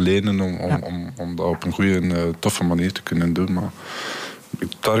ook toe lenen om dat op een goede, toffe manier te kunnen doen. Maar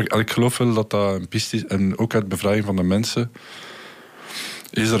ik geloof wel dat dat een piste is. En ook uit bevraging van de mensen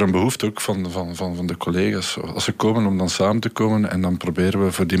is er een behoefte ook van de collega's. Als ze komen om dan samen te komen en dan proberen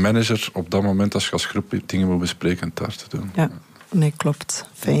we voor die manager op dat moment als je als groep dingen moet bespreken daar te doen. Ja. Nee, klopt.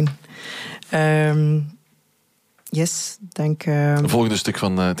 Fijn. Yes, denk... Het volgende stuk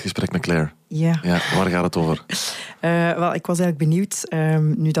van het gesprek met Claire. Ja. Waar gaat het over? Wel, ik was eigenlijk benieuwd,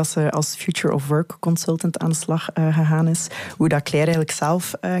 nu dat ze als Future of Work consultant aan de slag gegaan is, hoe dat Claire eigenlijk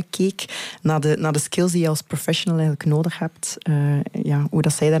zelf keek naar de skills die je als professional eigenlijk nodig hebt. Hoe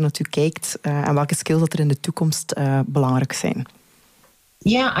dat zij daar naartoe kijkt en welke skills dat er in de toekomst belangrijk zijn.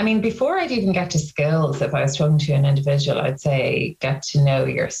 Yeah, I mean, before I'd even get to skills, if I was talking to an individual, I'd say get to know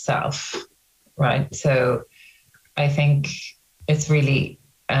yourself, right? So I think it's really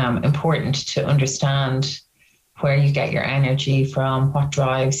important to understand where you get your energy from, what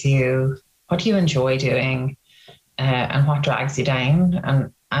drives you, what you enjoy doing, and what drags you down,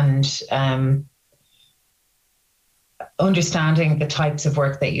 and understanding the types of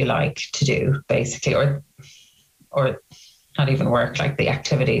work that you like to do, basically, or not even work, like the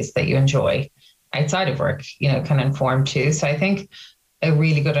activities that you enjoy outside of work, can inform too. So I think a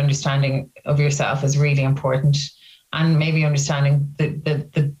really good understanding of yourself is really important, and maybe understanding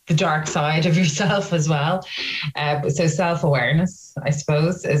the dark side of yourself as well. So self-awareness, I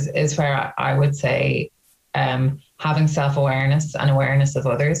suppose, is where I would say having self-awareness and awareness of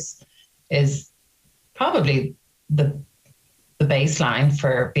others is probably the baseline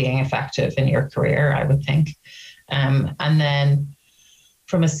for being effective in your career, I would think. And then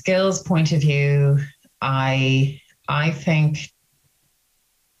from a skills point of view, I think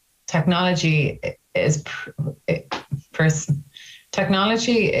technology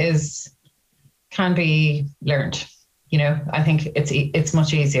can be learned. I think it's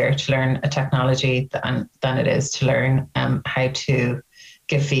much easier to learn a technology than it is to learn how to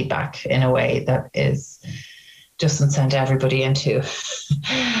give feedback in a way that doesn't send everybody into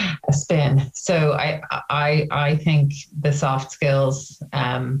a spin. So I think the soft skills,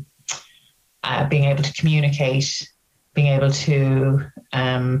 being able to communicate, being able to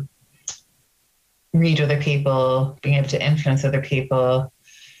read other people, being able to influence other people,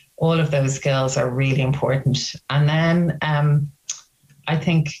 all of those skills are really important. And then I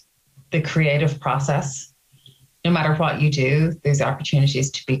think the creative process, no matter what you do, there's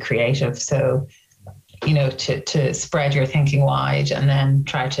opportunities to be creative. So to spread your thinking wide and then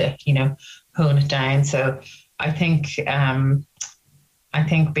try to, hone it down. So I think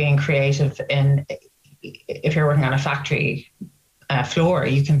being creative if you're working on a factory floor,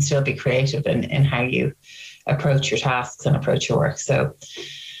 you can still be creative in how you approach your tasks and approach your work. So,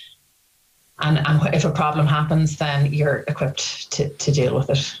 and if a problem happens, then you're equipped to deal with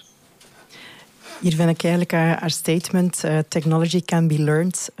it. Hier vind ik eigenlijk haar statement, technology can be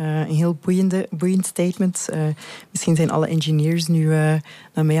learned, een heel boeiend statement. Misschien zijn alle engineers nu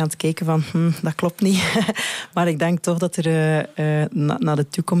naar mij aan het kijken van, dat klopt niet. Maar ik denk toch dat er naar de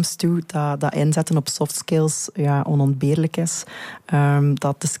toekomst toe, dat inzetten op soft skills onontbeerlijk is.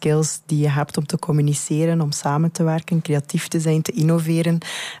 Dat de skills die je hebt om te communiceren, om samen te werken, creatief te zijn, te innoveren,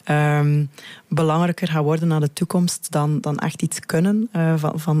 belangrijker gaan worden naar de toekomst dan echt iets kunnen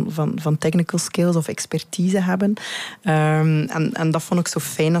van technical skills of expertise hebben. En dat vond ik zo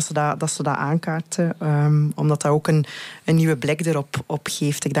fijn dat ze dat aankaarten, omdat dat ook een nieuwe blik erop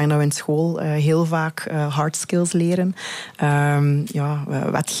geeft. Ik denk dat we in school heel vaak hard skills leren.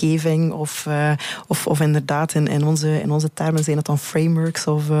 Wetgeving of inderdaad in onze termen zijn het dan frameworks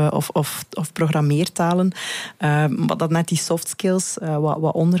of programmeertalen. Maar dat net die soft skills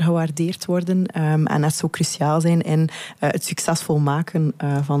wat ondergewaardeerd worden en net zo cruciaal zijn in het succesvol maken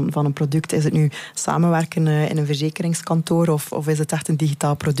van een product. Is het nu samenwerken in een verzekeringskantoor of is het echt een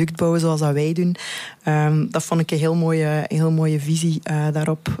digitaal product bouwen zoals dat wij doen. Dat vond ik een heel mooie visie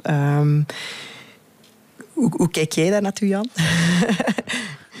daarop. Hoe kijk jij daar naartoe, Jan?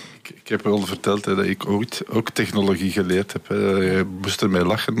 Ik heb al verteld dat ik ooit ook technologie geleerd heb. Je moest ermee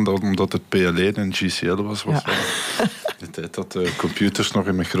lachen omdat het PL1 en GCL was. Ja. De tijd dat de computers nog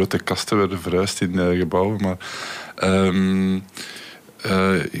in mijn grote kasten werden verhuisd in gebouwen. Maar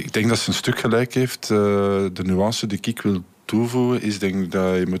ik denk dat ze een stuk gelijk heeft. De nuance die ik wil toevoegen is denk ik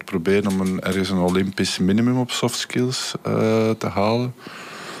dat je moet proberen om ergens een Olympisch minimum op soft skills te halen.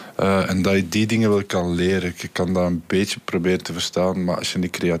 En dat je die dingen wel kan leren. Je kan dat een beetje proberen te verstaan, maar als je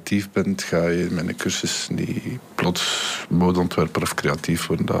niet creatief bent, ga je met een cursus niet plots modeontwerper of creatief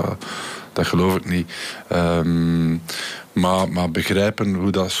worden. Dat geloof ik niet. Maar begrijpen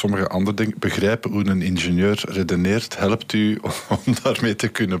hoe dat sommige andere dingen... Begrijpen hoe een ingenieur redeneert, helpt u om daarmee te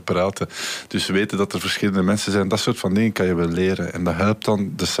kunnen praten. Dus weten dat er verschillende mensen zijn, dat soort van dingen kan je wel leren. En dat helpt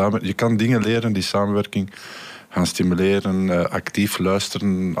dan de samenwerking. Je kan dingen leren, die samenwerking gaan stimuleren, actief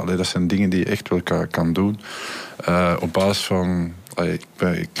luisteren. Allee, dat zijn dingen die je echt wel kan doen. Op basis van...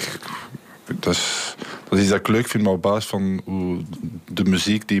 Dat is iets dat ik leuk vind, maar op basis van hoe de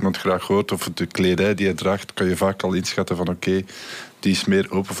muziek die iemand graag hoort of de kledij die hij draagt, kan je vaak al inschatten van oké, die is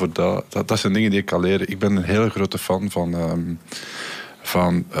meer open voor dat. Dat zijn dingen die ik kan leren. Ik ben een hele grote fan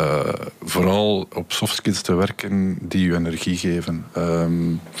van vooral op soft skills te werken die je energie geven.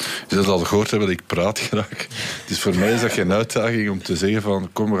 Je zult al gehoord hebben, ik praat graag. Dus voor mij is dat geen uitdaging om te zeggen van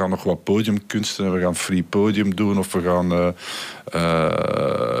kom, we gaan nog wat podiumkunsten en we gaan free podium doen of we gaan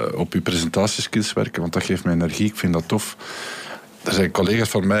op je presentatieskills werken, want dat geeft me energie. Ik vind dat tof. Er zijn collega's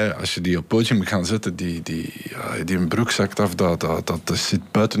van mij, als je die op podium gaat zetten, die een broek zakt af, dat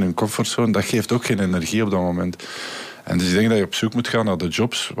zit buiten hun comfortzone. Dat geeft ook geen energie op dat moment. En dus ik denk dat je op zoek moet gaan naar de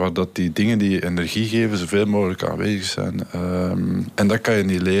jobs waar dat die dingen die je energie geven zoveel mogelijk aanwezig zijn. En dat kan je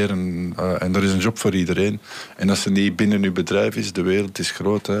niet leren. En er is een job voor iedereen. En als het niet binnen je bedrijf is, de wereld is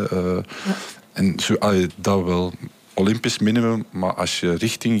groot. Hè. En dat wel. Olympisch minimum, maar als je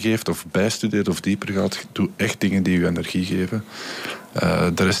richting geeft of bijstudeert of dieper gaat, doe echt dingen die je energie geven.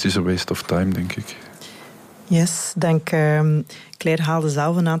 De rest is een waste of time, denk ik. Yes, denk Claire haalde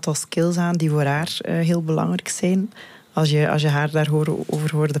zelf een aantal skills aan die voor haar heel belangrijk zijn. Als je haar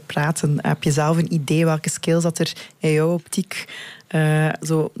daarover hoorde praten, heb je zelf een idee welke skills dat er in jouw optiek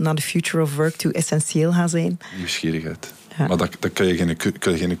zo naar de future of work toe essentieel gaan zijn? Nieuwsgierigheid. Ja. Maar dat kan je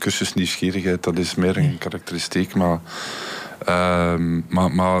geen cursus nieuwsgierigheid, dat is meer een karakteristiek. Maar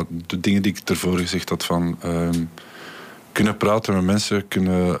de dingen die ik ervoor gezegd had van... kunnen praten met mensen,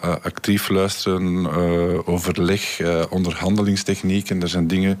 kunnen actief luisteren, overleg, onderhandelingstechnieken. Er zijn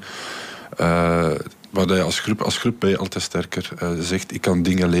dingen waar je als groep ben je altijd sterker. Zegt, ik kan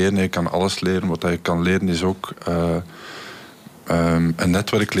dingen leren, ik kan alles leren. Wat je kan leren is ook een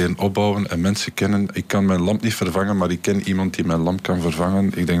netwerk leren opbouwen en mensen kennen. Ik kan mijn lamp niet vervangen, maar ik ken iemand die mijn lamp kan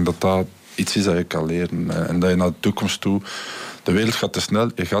vervangen. Ik denk dat dat iets is dat je kan leren. En dat je naar de toekomst toe... De wereld gaat te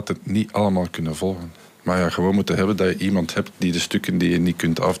snel, je gaat het niet allemaal kunnen volgen. Maar ja, gewoon moeten hebben dat je iemand hebt die de stukken die je niet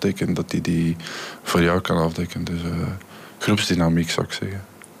kunt afdekken, dat die voor jou kan afdekken. Dus groepsdynamiek zou ik zeggen.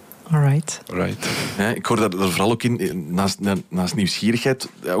 Alright. Ja, ik hoor daar vooral ook in, naast nieuwsgierigheid,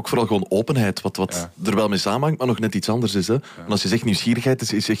 ook vooral gewoon openheid, wat er wel mee samenhangt, maar nog net iets anders is. Hè? Ja. Want als je zegt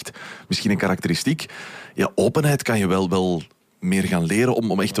nieuwsgierigheid is echt misschien een karakteristiek. Ja, openheid kan je wel meer gaan leren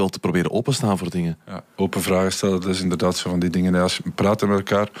om echt wel te proberen openstaan voor dingen. Ja, open vragen stellen, dat is inderdaad zo van die dingen. Als je praat met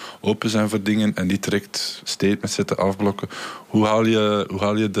elkaar, open zijn voor dingen en niet direct statements zetten, afblokken. Hoe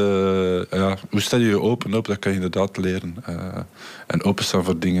stel je je open op? Dat kan je inderdaad leren. En openstaan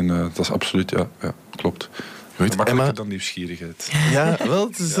voor dingen, dat is absoluut, ja klopt. Goed, makkelijker dan nieuwsgierigheid. Ja, wel,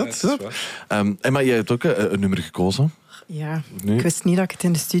 het is dat. Emma, jij hebt ook een nummer gekozen. Ja, ik wist niet dat ik het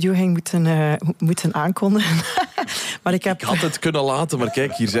in de studio ging moeten aankondigen. Maar ik had het kunnen laten, maar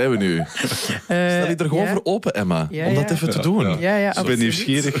kijk, hier zijn we nu. Stel je er gewoon voor open, Emma, om dat even te doen. Ja, ik ben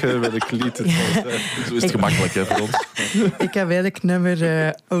nieuwsgierig welk lied het was. Zo is het gemakkelijk hè, voor ons. Ik heb eigenlijk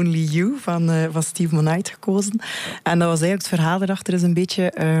nummer Only You van Steve Monite gekozen. En dat was eigenlijk het verhaal erachter is een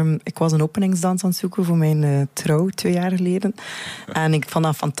beetje... ik was een openingsdans aan het zoeken voor mijn trouw 2 jaar geleden. En ik vond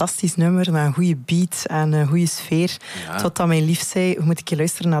dat een fantastisch nummer, met een goede beat en een goede sfeer. Ja. Totdat mijn lief zei, hoe moet ik je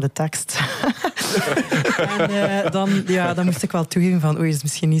luisteren naar de tekst? En dan moest ik wel toegeven van, oei, is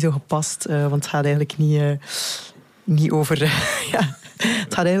misschien niet zo gepast, want het gaat eigenlijk niet over...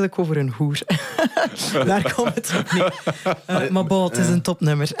 het gaat eigenlijk over een hoer. Daar komt het op neer. Maar het is een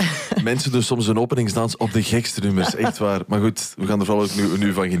topnummer. Mensen doen soms een openingsdans op de gekste nummers, echt waar. Maar goed, we gaan er vooral ook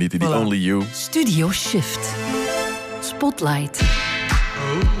nu van genieten. Die Only You. Studio Shift. Spotlight.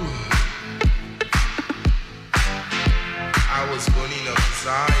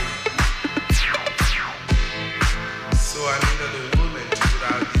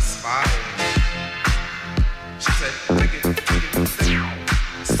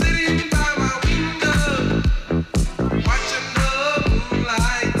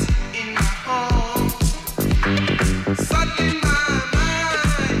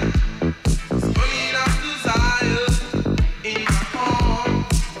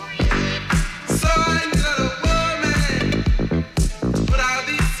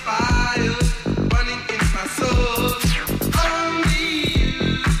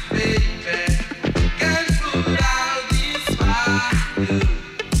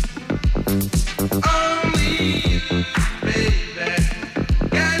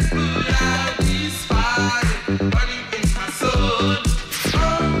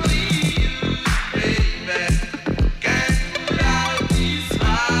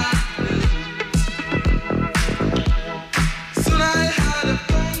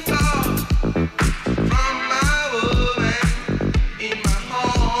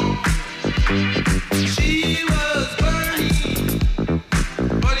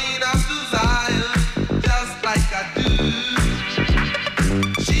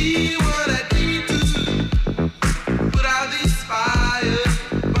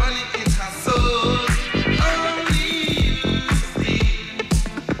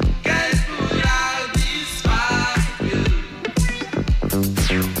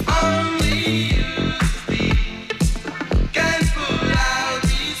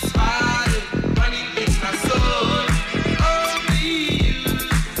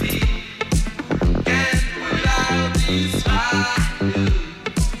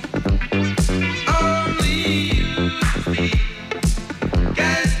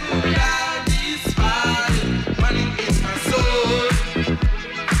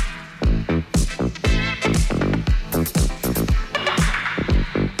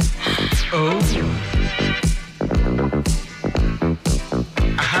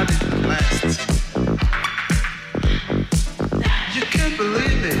 can't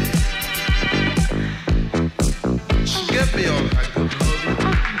believe it. She get me on like a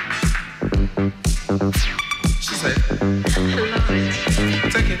she said,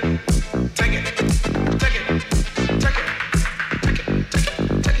 take it, take it, take it, take it, take it, take it, take it,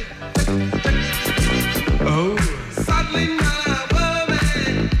 take it. Oh, suddenly my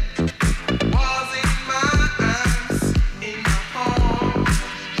woman was in my arms, in my home.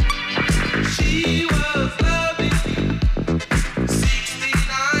 She was loving me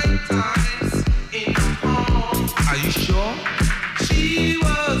 69 times in my home. Are you sure? She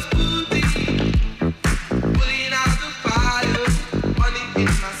was putting out the fire, money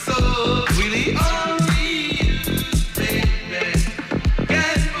in my soul. Really only you, baby,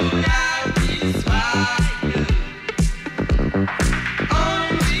 can put out this fire.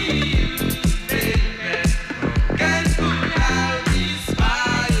 Only you, baby, can put out this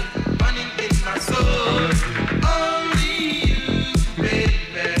fire, money in my soul. Only you,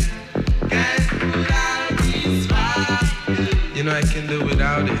 baby, can put out this fire. You know I can do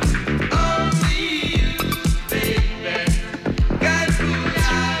without it.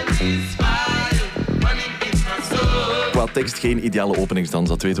 Qua tekst geen ideale openingsdans,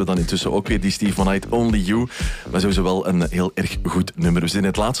 dat weten we dan intussen ook weer. Die Steve Van Eyck, Only You. Maar sowieso wel een heel erg goed nummer. We zijn in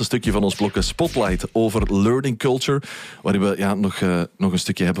het laatste stukje van ons blok Spotlight over learning culture, waarin we nog een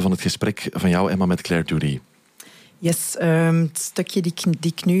stukje hebben van het gesprek van jou, Emma, met Claire Doody. Yes, het stukje die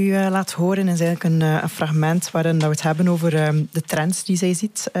ik nu laat horen is eigenlijk een fragment waarin we het hebben over de trends die zij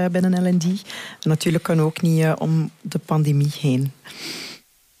ziet binnen L&D. En natuurlijk kan ook niet om de pandemie heen.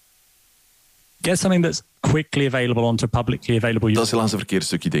 Get something that's quickly available onto publicly available. Dat is helaas een verkeerd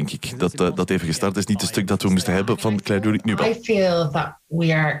stukje, denk ik. Dat even gestart is niet het stuk dat we moesten hebben van Claire Doody. Nu wel. I feel that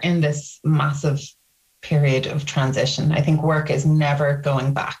we are in this massive period of transition. I think work is never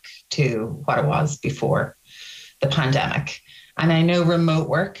going back to what it was before the pandemic. And I know remote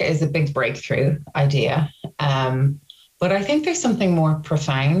work is a big breakthrough idea. But I think there's something more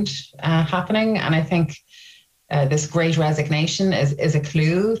profound happening. And I think this great resignation is a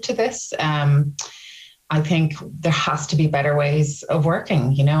clue to this. I think there has to be better ways of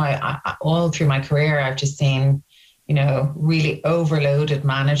working. You know, I all through my career, I've just seen, you know, really overloaded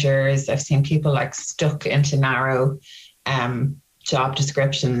managers. I've seen people like stuck into narrow job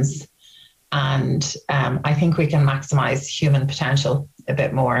descriptions. And I think we can maximize human potential a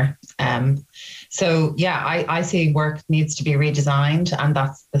bit more. So yeah, I see work needs to be redesigned, and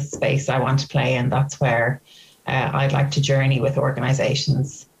that's the space I want to play in. That's where I'd like to journey with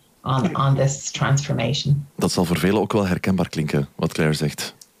organizations on this transformation. Dat zal voor velen ook wel herkenbaar klinken, wat Claire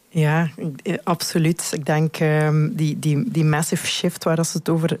zegt. Ja, absoluut. Ik denk die massive shift waar ze het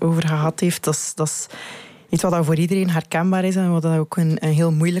over gehad heeft, dat is iets wat voor iedereen herkenbaar is en wat ook een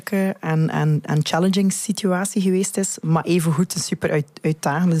heel moeilijke en challenging situatie geweest is, maar evengoed een super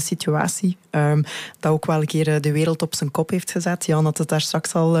uitdagende situatie. Dat ook wel een keer de wereld op zijn kop heeft gezet. Jan had het daar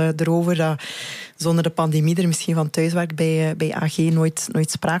straks al erover, dat zonder de pandemie er misschien van thuiswerk bij AG nooit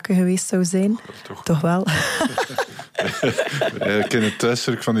sprake geweest zou zijn. Toch wel? Ik ken het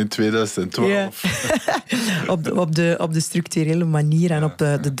thuiswerk van in 2012. Ja. op de structurele manier en op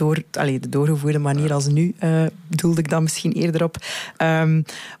de doorgevoerde manier als nu, doelde ik dan misschien eerder op.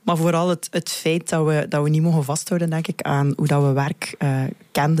 Maar vooral het feit dat we niet mogen vasthouden, denk ik, aan hoe dat we werk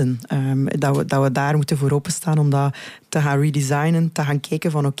kenden. Dat we daar moeten voor openstaan om dat te gaan redesignen, te gaan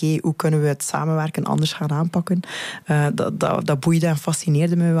kijken van oké, hoe kunnen we het samenwerken anders gaan aanpakken. Dat boeide en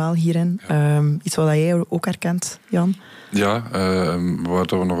fascineerde me wel hierin. Ja. Iets wat jij ook herkent, Jan? Ja, waar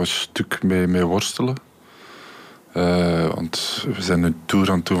we nog een stuk mee worstelen. Want we zijn nu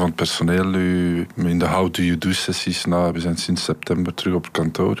toer aan toe van het personeel nu in de How Do You Do sessies. We zijn sinds september terug op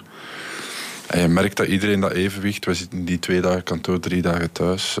kantoor. En je merkt dat iedereen dat evenwicht, we zitten die 2 dagen kantoor, 3 dagen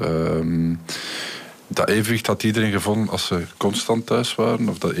thuis. Dat evenwicht had iedereen gevonden als ze constant thuis waren.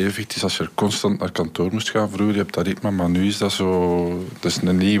 Of dat evenwicht is als je constant naar kantoor moest gaan. Vroeger heb je dat ritme, maar nu is dat zo. Dat is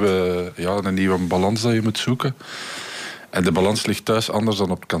een nieuwe balans dat je moet zoeken. En de balans ligt thuis anders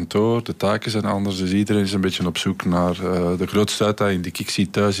dan op kantoor. De taken zijn anders. Dus iedereen is een beetje op zoek naar... de grootste uitdaging die ik zie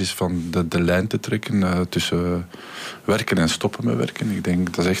thuis is van de lijn te trekken tussen werken en stoppen met werken. Ik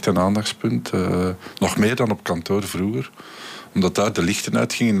denk dat is echt een aandachtspunt. Nog meer dan op kantoor vroeger. Omdat daar de lichten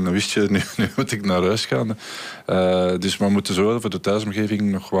uitgingen en dan wist je, nu moet ik naar huis gaan. Dus we moeten zo voor de thuisomgeving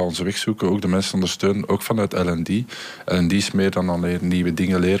nog wel onze weg zoeken. Ook de mensen ondersteunen, ook vanuit L&D. L&D is meer dan alleen nieuwe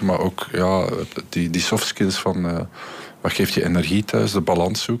dingen leren, maar ook die soft skills van... wat geeft je energie thuis? De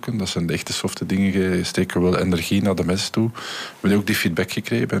balans zoeken. Dat zijn de echte softe dingen. Je steekt wel energie naar de mensen toe. Ik heb ook die feedback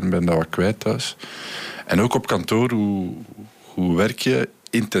gekregen en ben dat wat kwijt thuis. En ook op kantoor, hoe werk je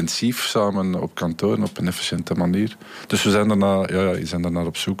intensief samen op kantoor op een efficiënte manier. Dus we zijn daarna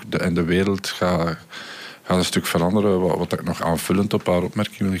op zoek. En de wereld gaat een stuk veranderen. Wat ik nog aanvullend op haar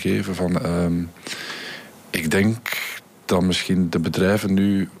opmerking wil geven. Ik denk dat misschien de bedrijven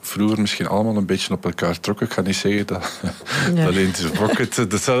nu vroeger misschien allemaal een beetje op elkaar trokken. Ik ga niet zeggen dat alleen de Pocket,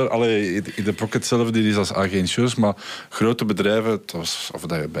 in de Pocket zelf die is als AG Insurance, maar grote bedrijven, het was, of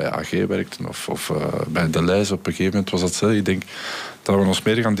dat je bij AG werkte of bij Deleuze op een gegeven moment was dat zelf. Ik denk dat we ons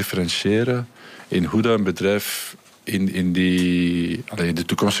meer gaan differentiëren in hoe dat een bedrijf in de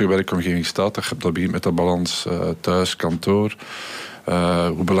toekomstige werkomgeving staat. Dat begint met de balans thuis, kantoor.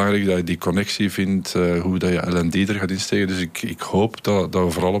 Hoe belangrijk dat je die connectie vindt, hoe dat je L&D er gaat insteken. Dus ik hoop dat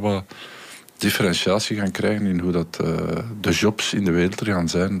we vooral wat differentiatie gaan krijgen in hoe dat de jobs in de wereld er gaan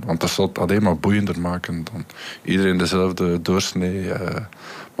zijn. Want dat zal het alleen maar boeiender maken dan iedereen dezelfde doorsnee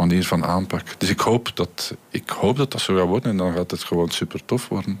manier van aanpak. Dus ik hoop dat dat zo gaat worden en dan gaat het gewoon super tof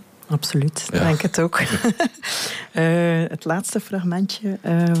worden. Absoluut, ik denk het ook. Het laatste fragmentje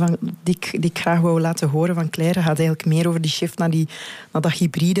die ik graag wou laten horen van Claire gaat eigenlijk meer over die shift naar dat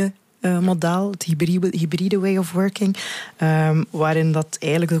hybride model, het hybride way of working, waarin dat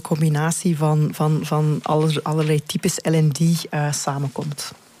eigenlijk de combinatie van allerlei types L&D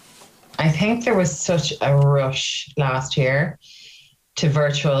samenkomt. I think there was such a rush last year to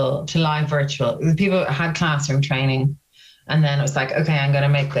live virtual. People had classroom training. And then it was like, okay, I'm going to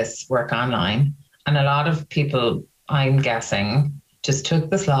make this work online. And a lot of people, I'm guessing, just took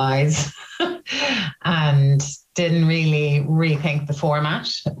the slides and didn't really rethink the format.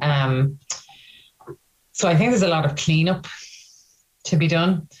 So I think there's a lot of cleanup to be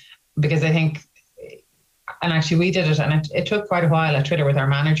done, because I think, and actually we did it, and it took quite a while at Twitter with our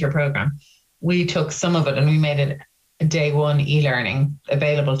manager program. We took some of it and we made it a day one e-learning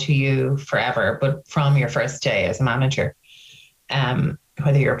available to you forever, but from your first day as a manager.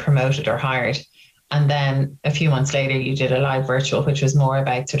 Whether you're promoted or hired. And then a few months later, you did a live virtual, which was more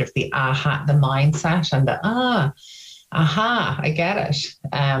about sort of the mindset and I get it.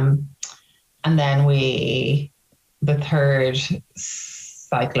 And then the third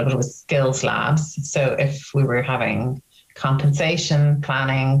cycle of it was skills labs. So if we were having compensation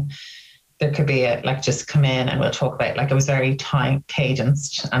planning, there could be just come in and we'll talk about, it was very time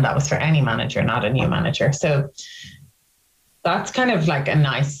cadenced, and that was for any manager, not a new manager. So that's kind of like a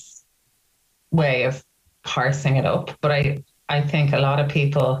nice way of parsing it up. But I think a lot of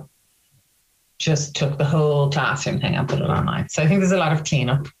people just took the whole classroom thing and put it online. So I think there's a lot of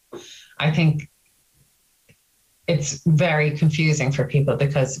cleanup. I think it's very confusing for people,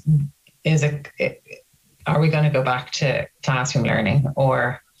 because are we going to go back to classroom learning,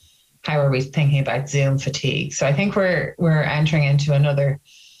 or how are we thinking about Zoom fatigue? So I think we're entering into another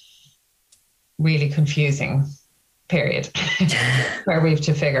really confusing period where we have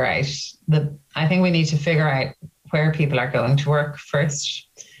to figure out I think we need to figure out where people are going to work first.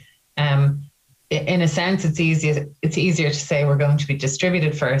 In a sense, it's easier to say we're going to be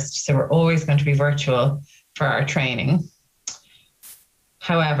distributed first, so we're always going to be virtual for our training.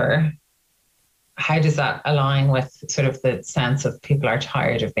 However, how does that align with sort of the sense of people are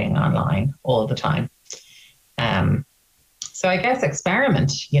tired of being online all the time? So I guess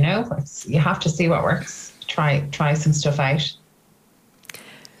experiment, you have to see what works. Try some stuff out.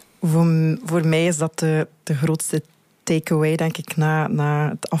 Voor mij is dat de grootste takeaway, denk ik, na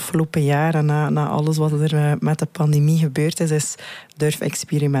het afgelopen jaar en na alles wat er met de pandemie gebeurd is durf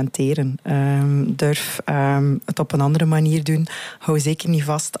experimenteren. Durf het op een andere manier doen. Hou zeker niet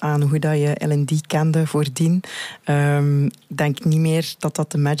vast aan hoe dat je L&D kende voordien. Denk niet meer dat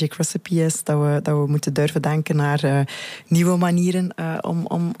dat de magic recipe is. Dat we moeten durven denken naar nieuwe manieren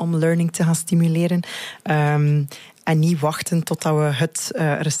om learning te gaan stimuleren. En niet wachten totdat we het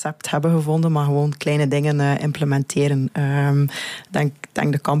recept hebben gevonden, maar gewoon kleine dingen implementeren. Ik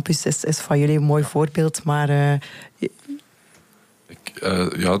denk de campus is van jullie een mooi voorbeeld, maar...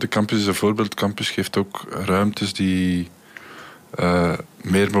 de campus is een voorbeeld. De campus geeft ook ruimtes die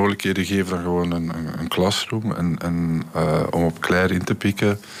meer mogelijkheden geven dan gewoon een classroom. En om op Claire in te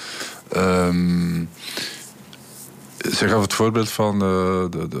pikken... Ze gaf het voorbeeld van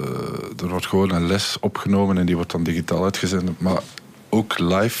er wordt gewoon een les opgenomen en die wordt dan digitaal uitgezonden. Maar ook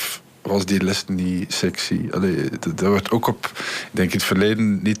live was die les niet sexy. Dat werd ook ik denk in het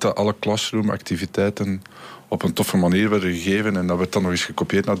verleden niet dat alle classroom-activiteiten op een toffe manier werden gegeven. En dat werd dan nog eens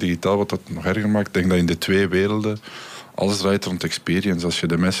gekopieerd naar digitaal, wat dat nog erger maakt. Ik denk dat in de twee werelden alles draait rond experience. Als je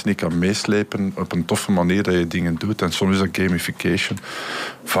de mensen niet kan meeslepen op een toffe manier dat je dingen doet. En soms is dat gamification.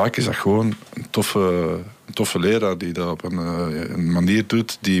 Vaak is dat gewoon een een toffe leraar die dat op een manier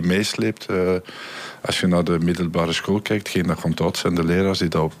doet die meesleept. Als je naar de middelbare school kijkt, geen dat komt uit, zijn de leraars die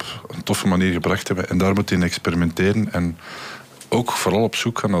dat op een toffe manier gebracht hebben. En daar moet je in experimenteren. En ook vooral op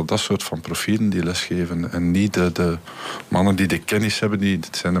zoek gaan naar dat soort van profielen die lesgeven. En niet de mannen die de kennis hebben.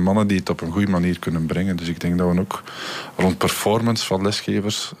 Het zijn de mannen die het op een goede manier kunnen brengen. Dus ik denk dat we ook rond performance van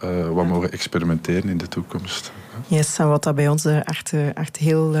lesgevers wat mogen experimenteren in de toekomst. Yes, en wat dat bij ons echt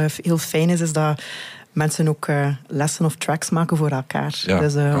heel fijn is dat mensen ook lessen of tracks maken voor elkaar. Ja,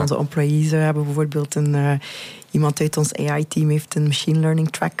 dus onze employees hebben bijvoorbeeld iemand uit ons AI-team heeft een machine learning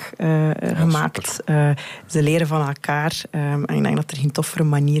track gemaakt. Ze leren van elkaar. En ik denk dat er geen toffere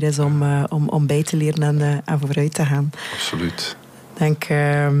manier is om bij te leren en vooruit te gaan. Absoluut. Ik denk,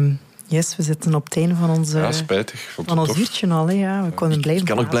 yes, we zitten op het einde van ons, spijtig. van ons uurtje al. Hè, ja. We kunnen blijven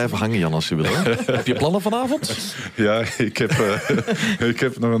Je kan ook blijven hangen, Jan, als je wil. Hè? Heb je plannen vanavond? Ja, ik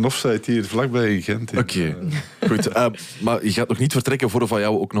heb nog een offsite hier vlakbij in Gent. Oké, goed. Maar je gaat nog niet vertrekken voor van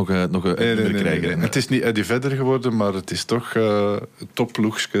jou ook nog een nummer krijgen. Nee. Het is niet Eddie Vedder geworden, maar het is toch het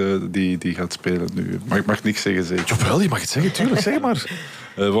topploegske die gaat spelen nu. Maar ik mag niks zeggen, zeker. Jawel, je mag het zeggen, tuurlijk. Zeg maar.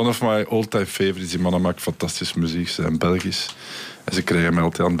 One of my all-time favorites. Die mannen maken fantastische muziek. Ze zijn Belgisch. En ze krijgen mij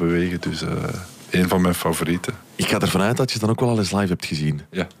altijd aan het bewegen. Dus een van mijn favorieten. Ik ga ervan uit dat je het dan ook wel al eens live hebt gezien.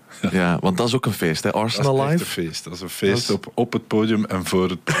 Ja. Ja, want dat is ook een feest, hè? Arsenal dat is live. echt een feest. Dat is een feest op het podium en voor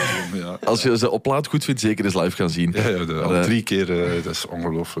het podium. Ja. Als je ze op plaat goed vindt, zeker eens live gaan zien. Ja, al 3 keer. Dat is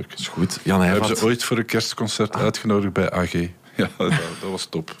ongelooflijk. Dat is goed. Jan We Heijvaart. hebben ze ooit voor een kerstconcert uitgenodigd bij AG. Ja, dat was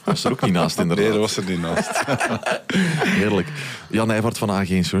top. Dat was er ook niet naast, inderdaad. Nee, dat was er niet naast. Heerlijk. Jan Heijvaart van AG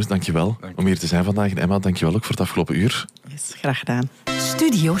Insurance, dankjewel om hier te zijn vandaag. En Emma, dankjewel ook voor het afgelopen uur. Yes, graag gedaan.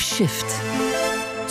 Studio Shift.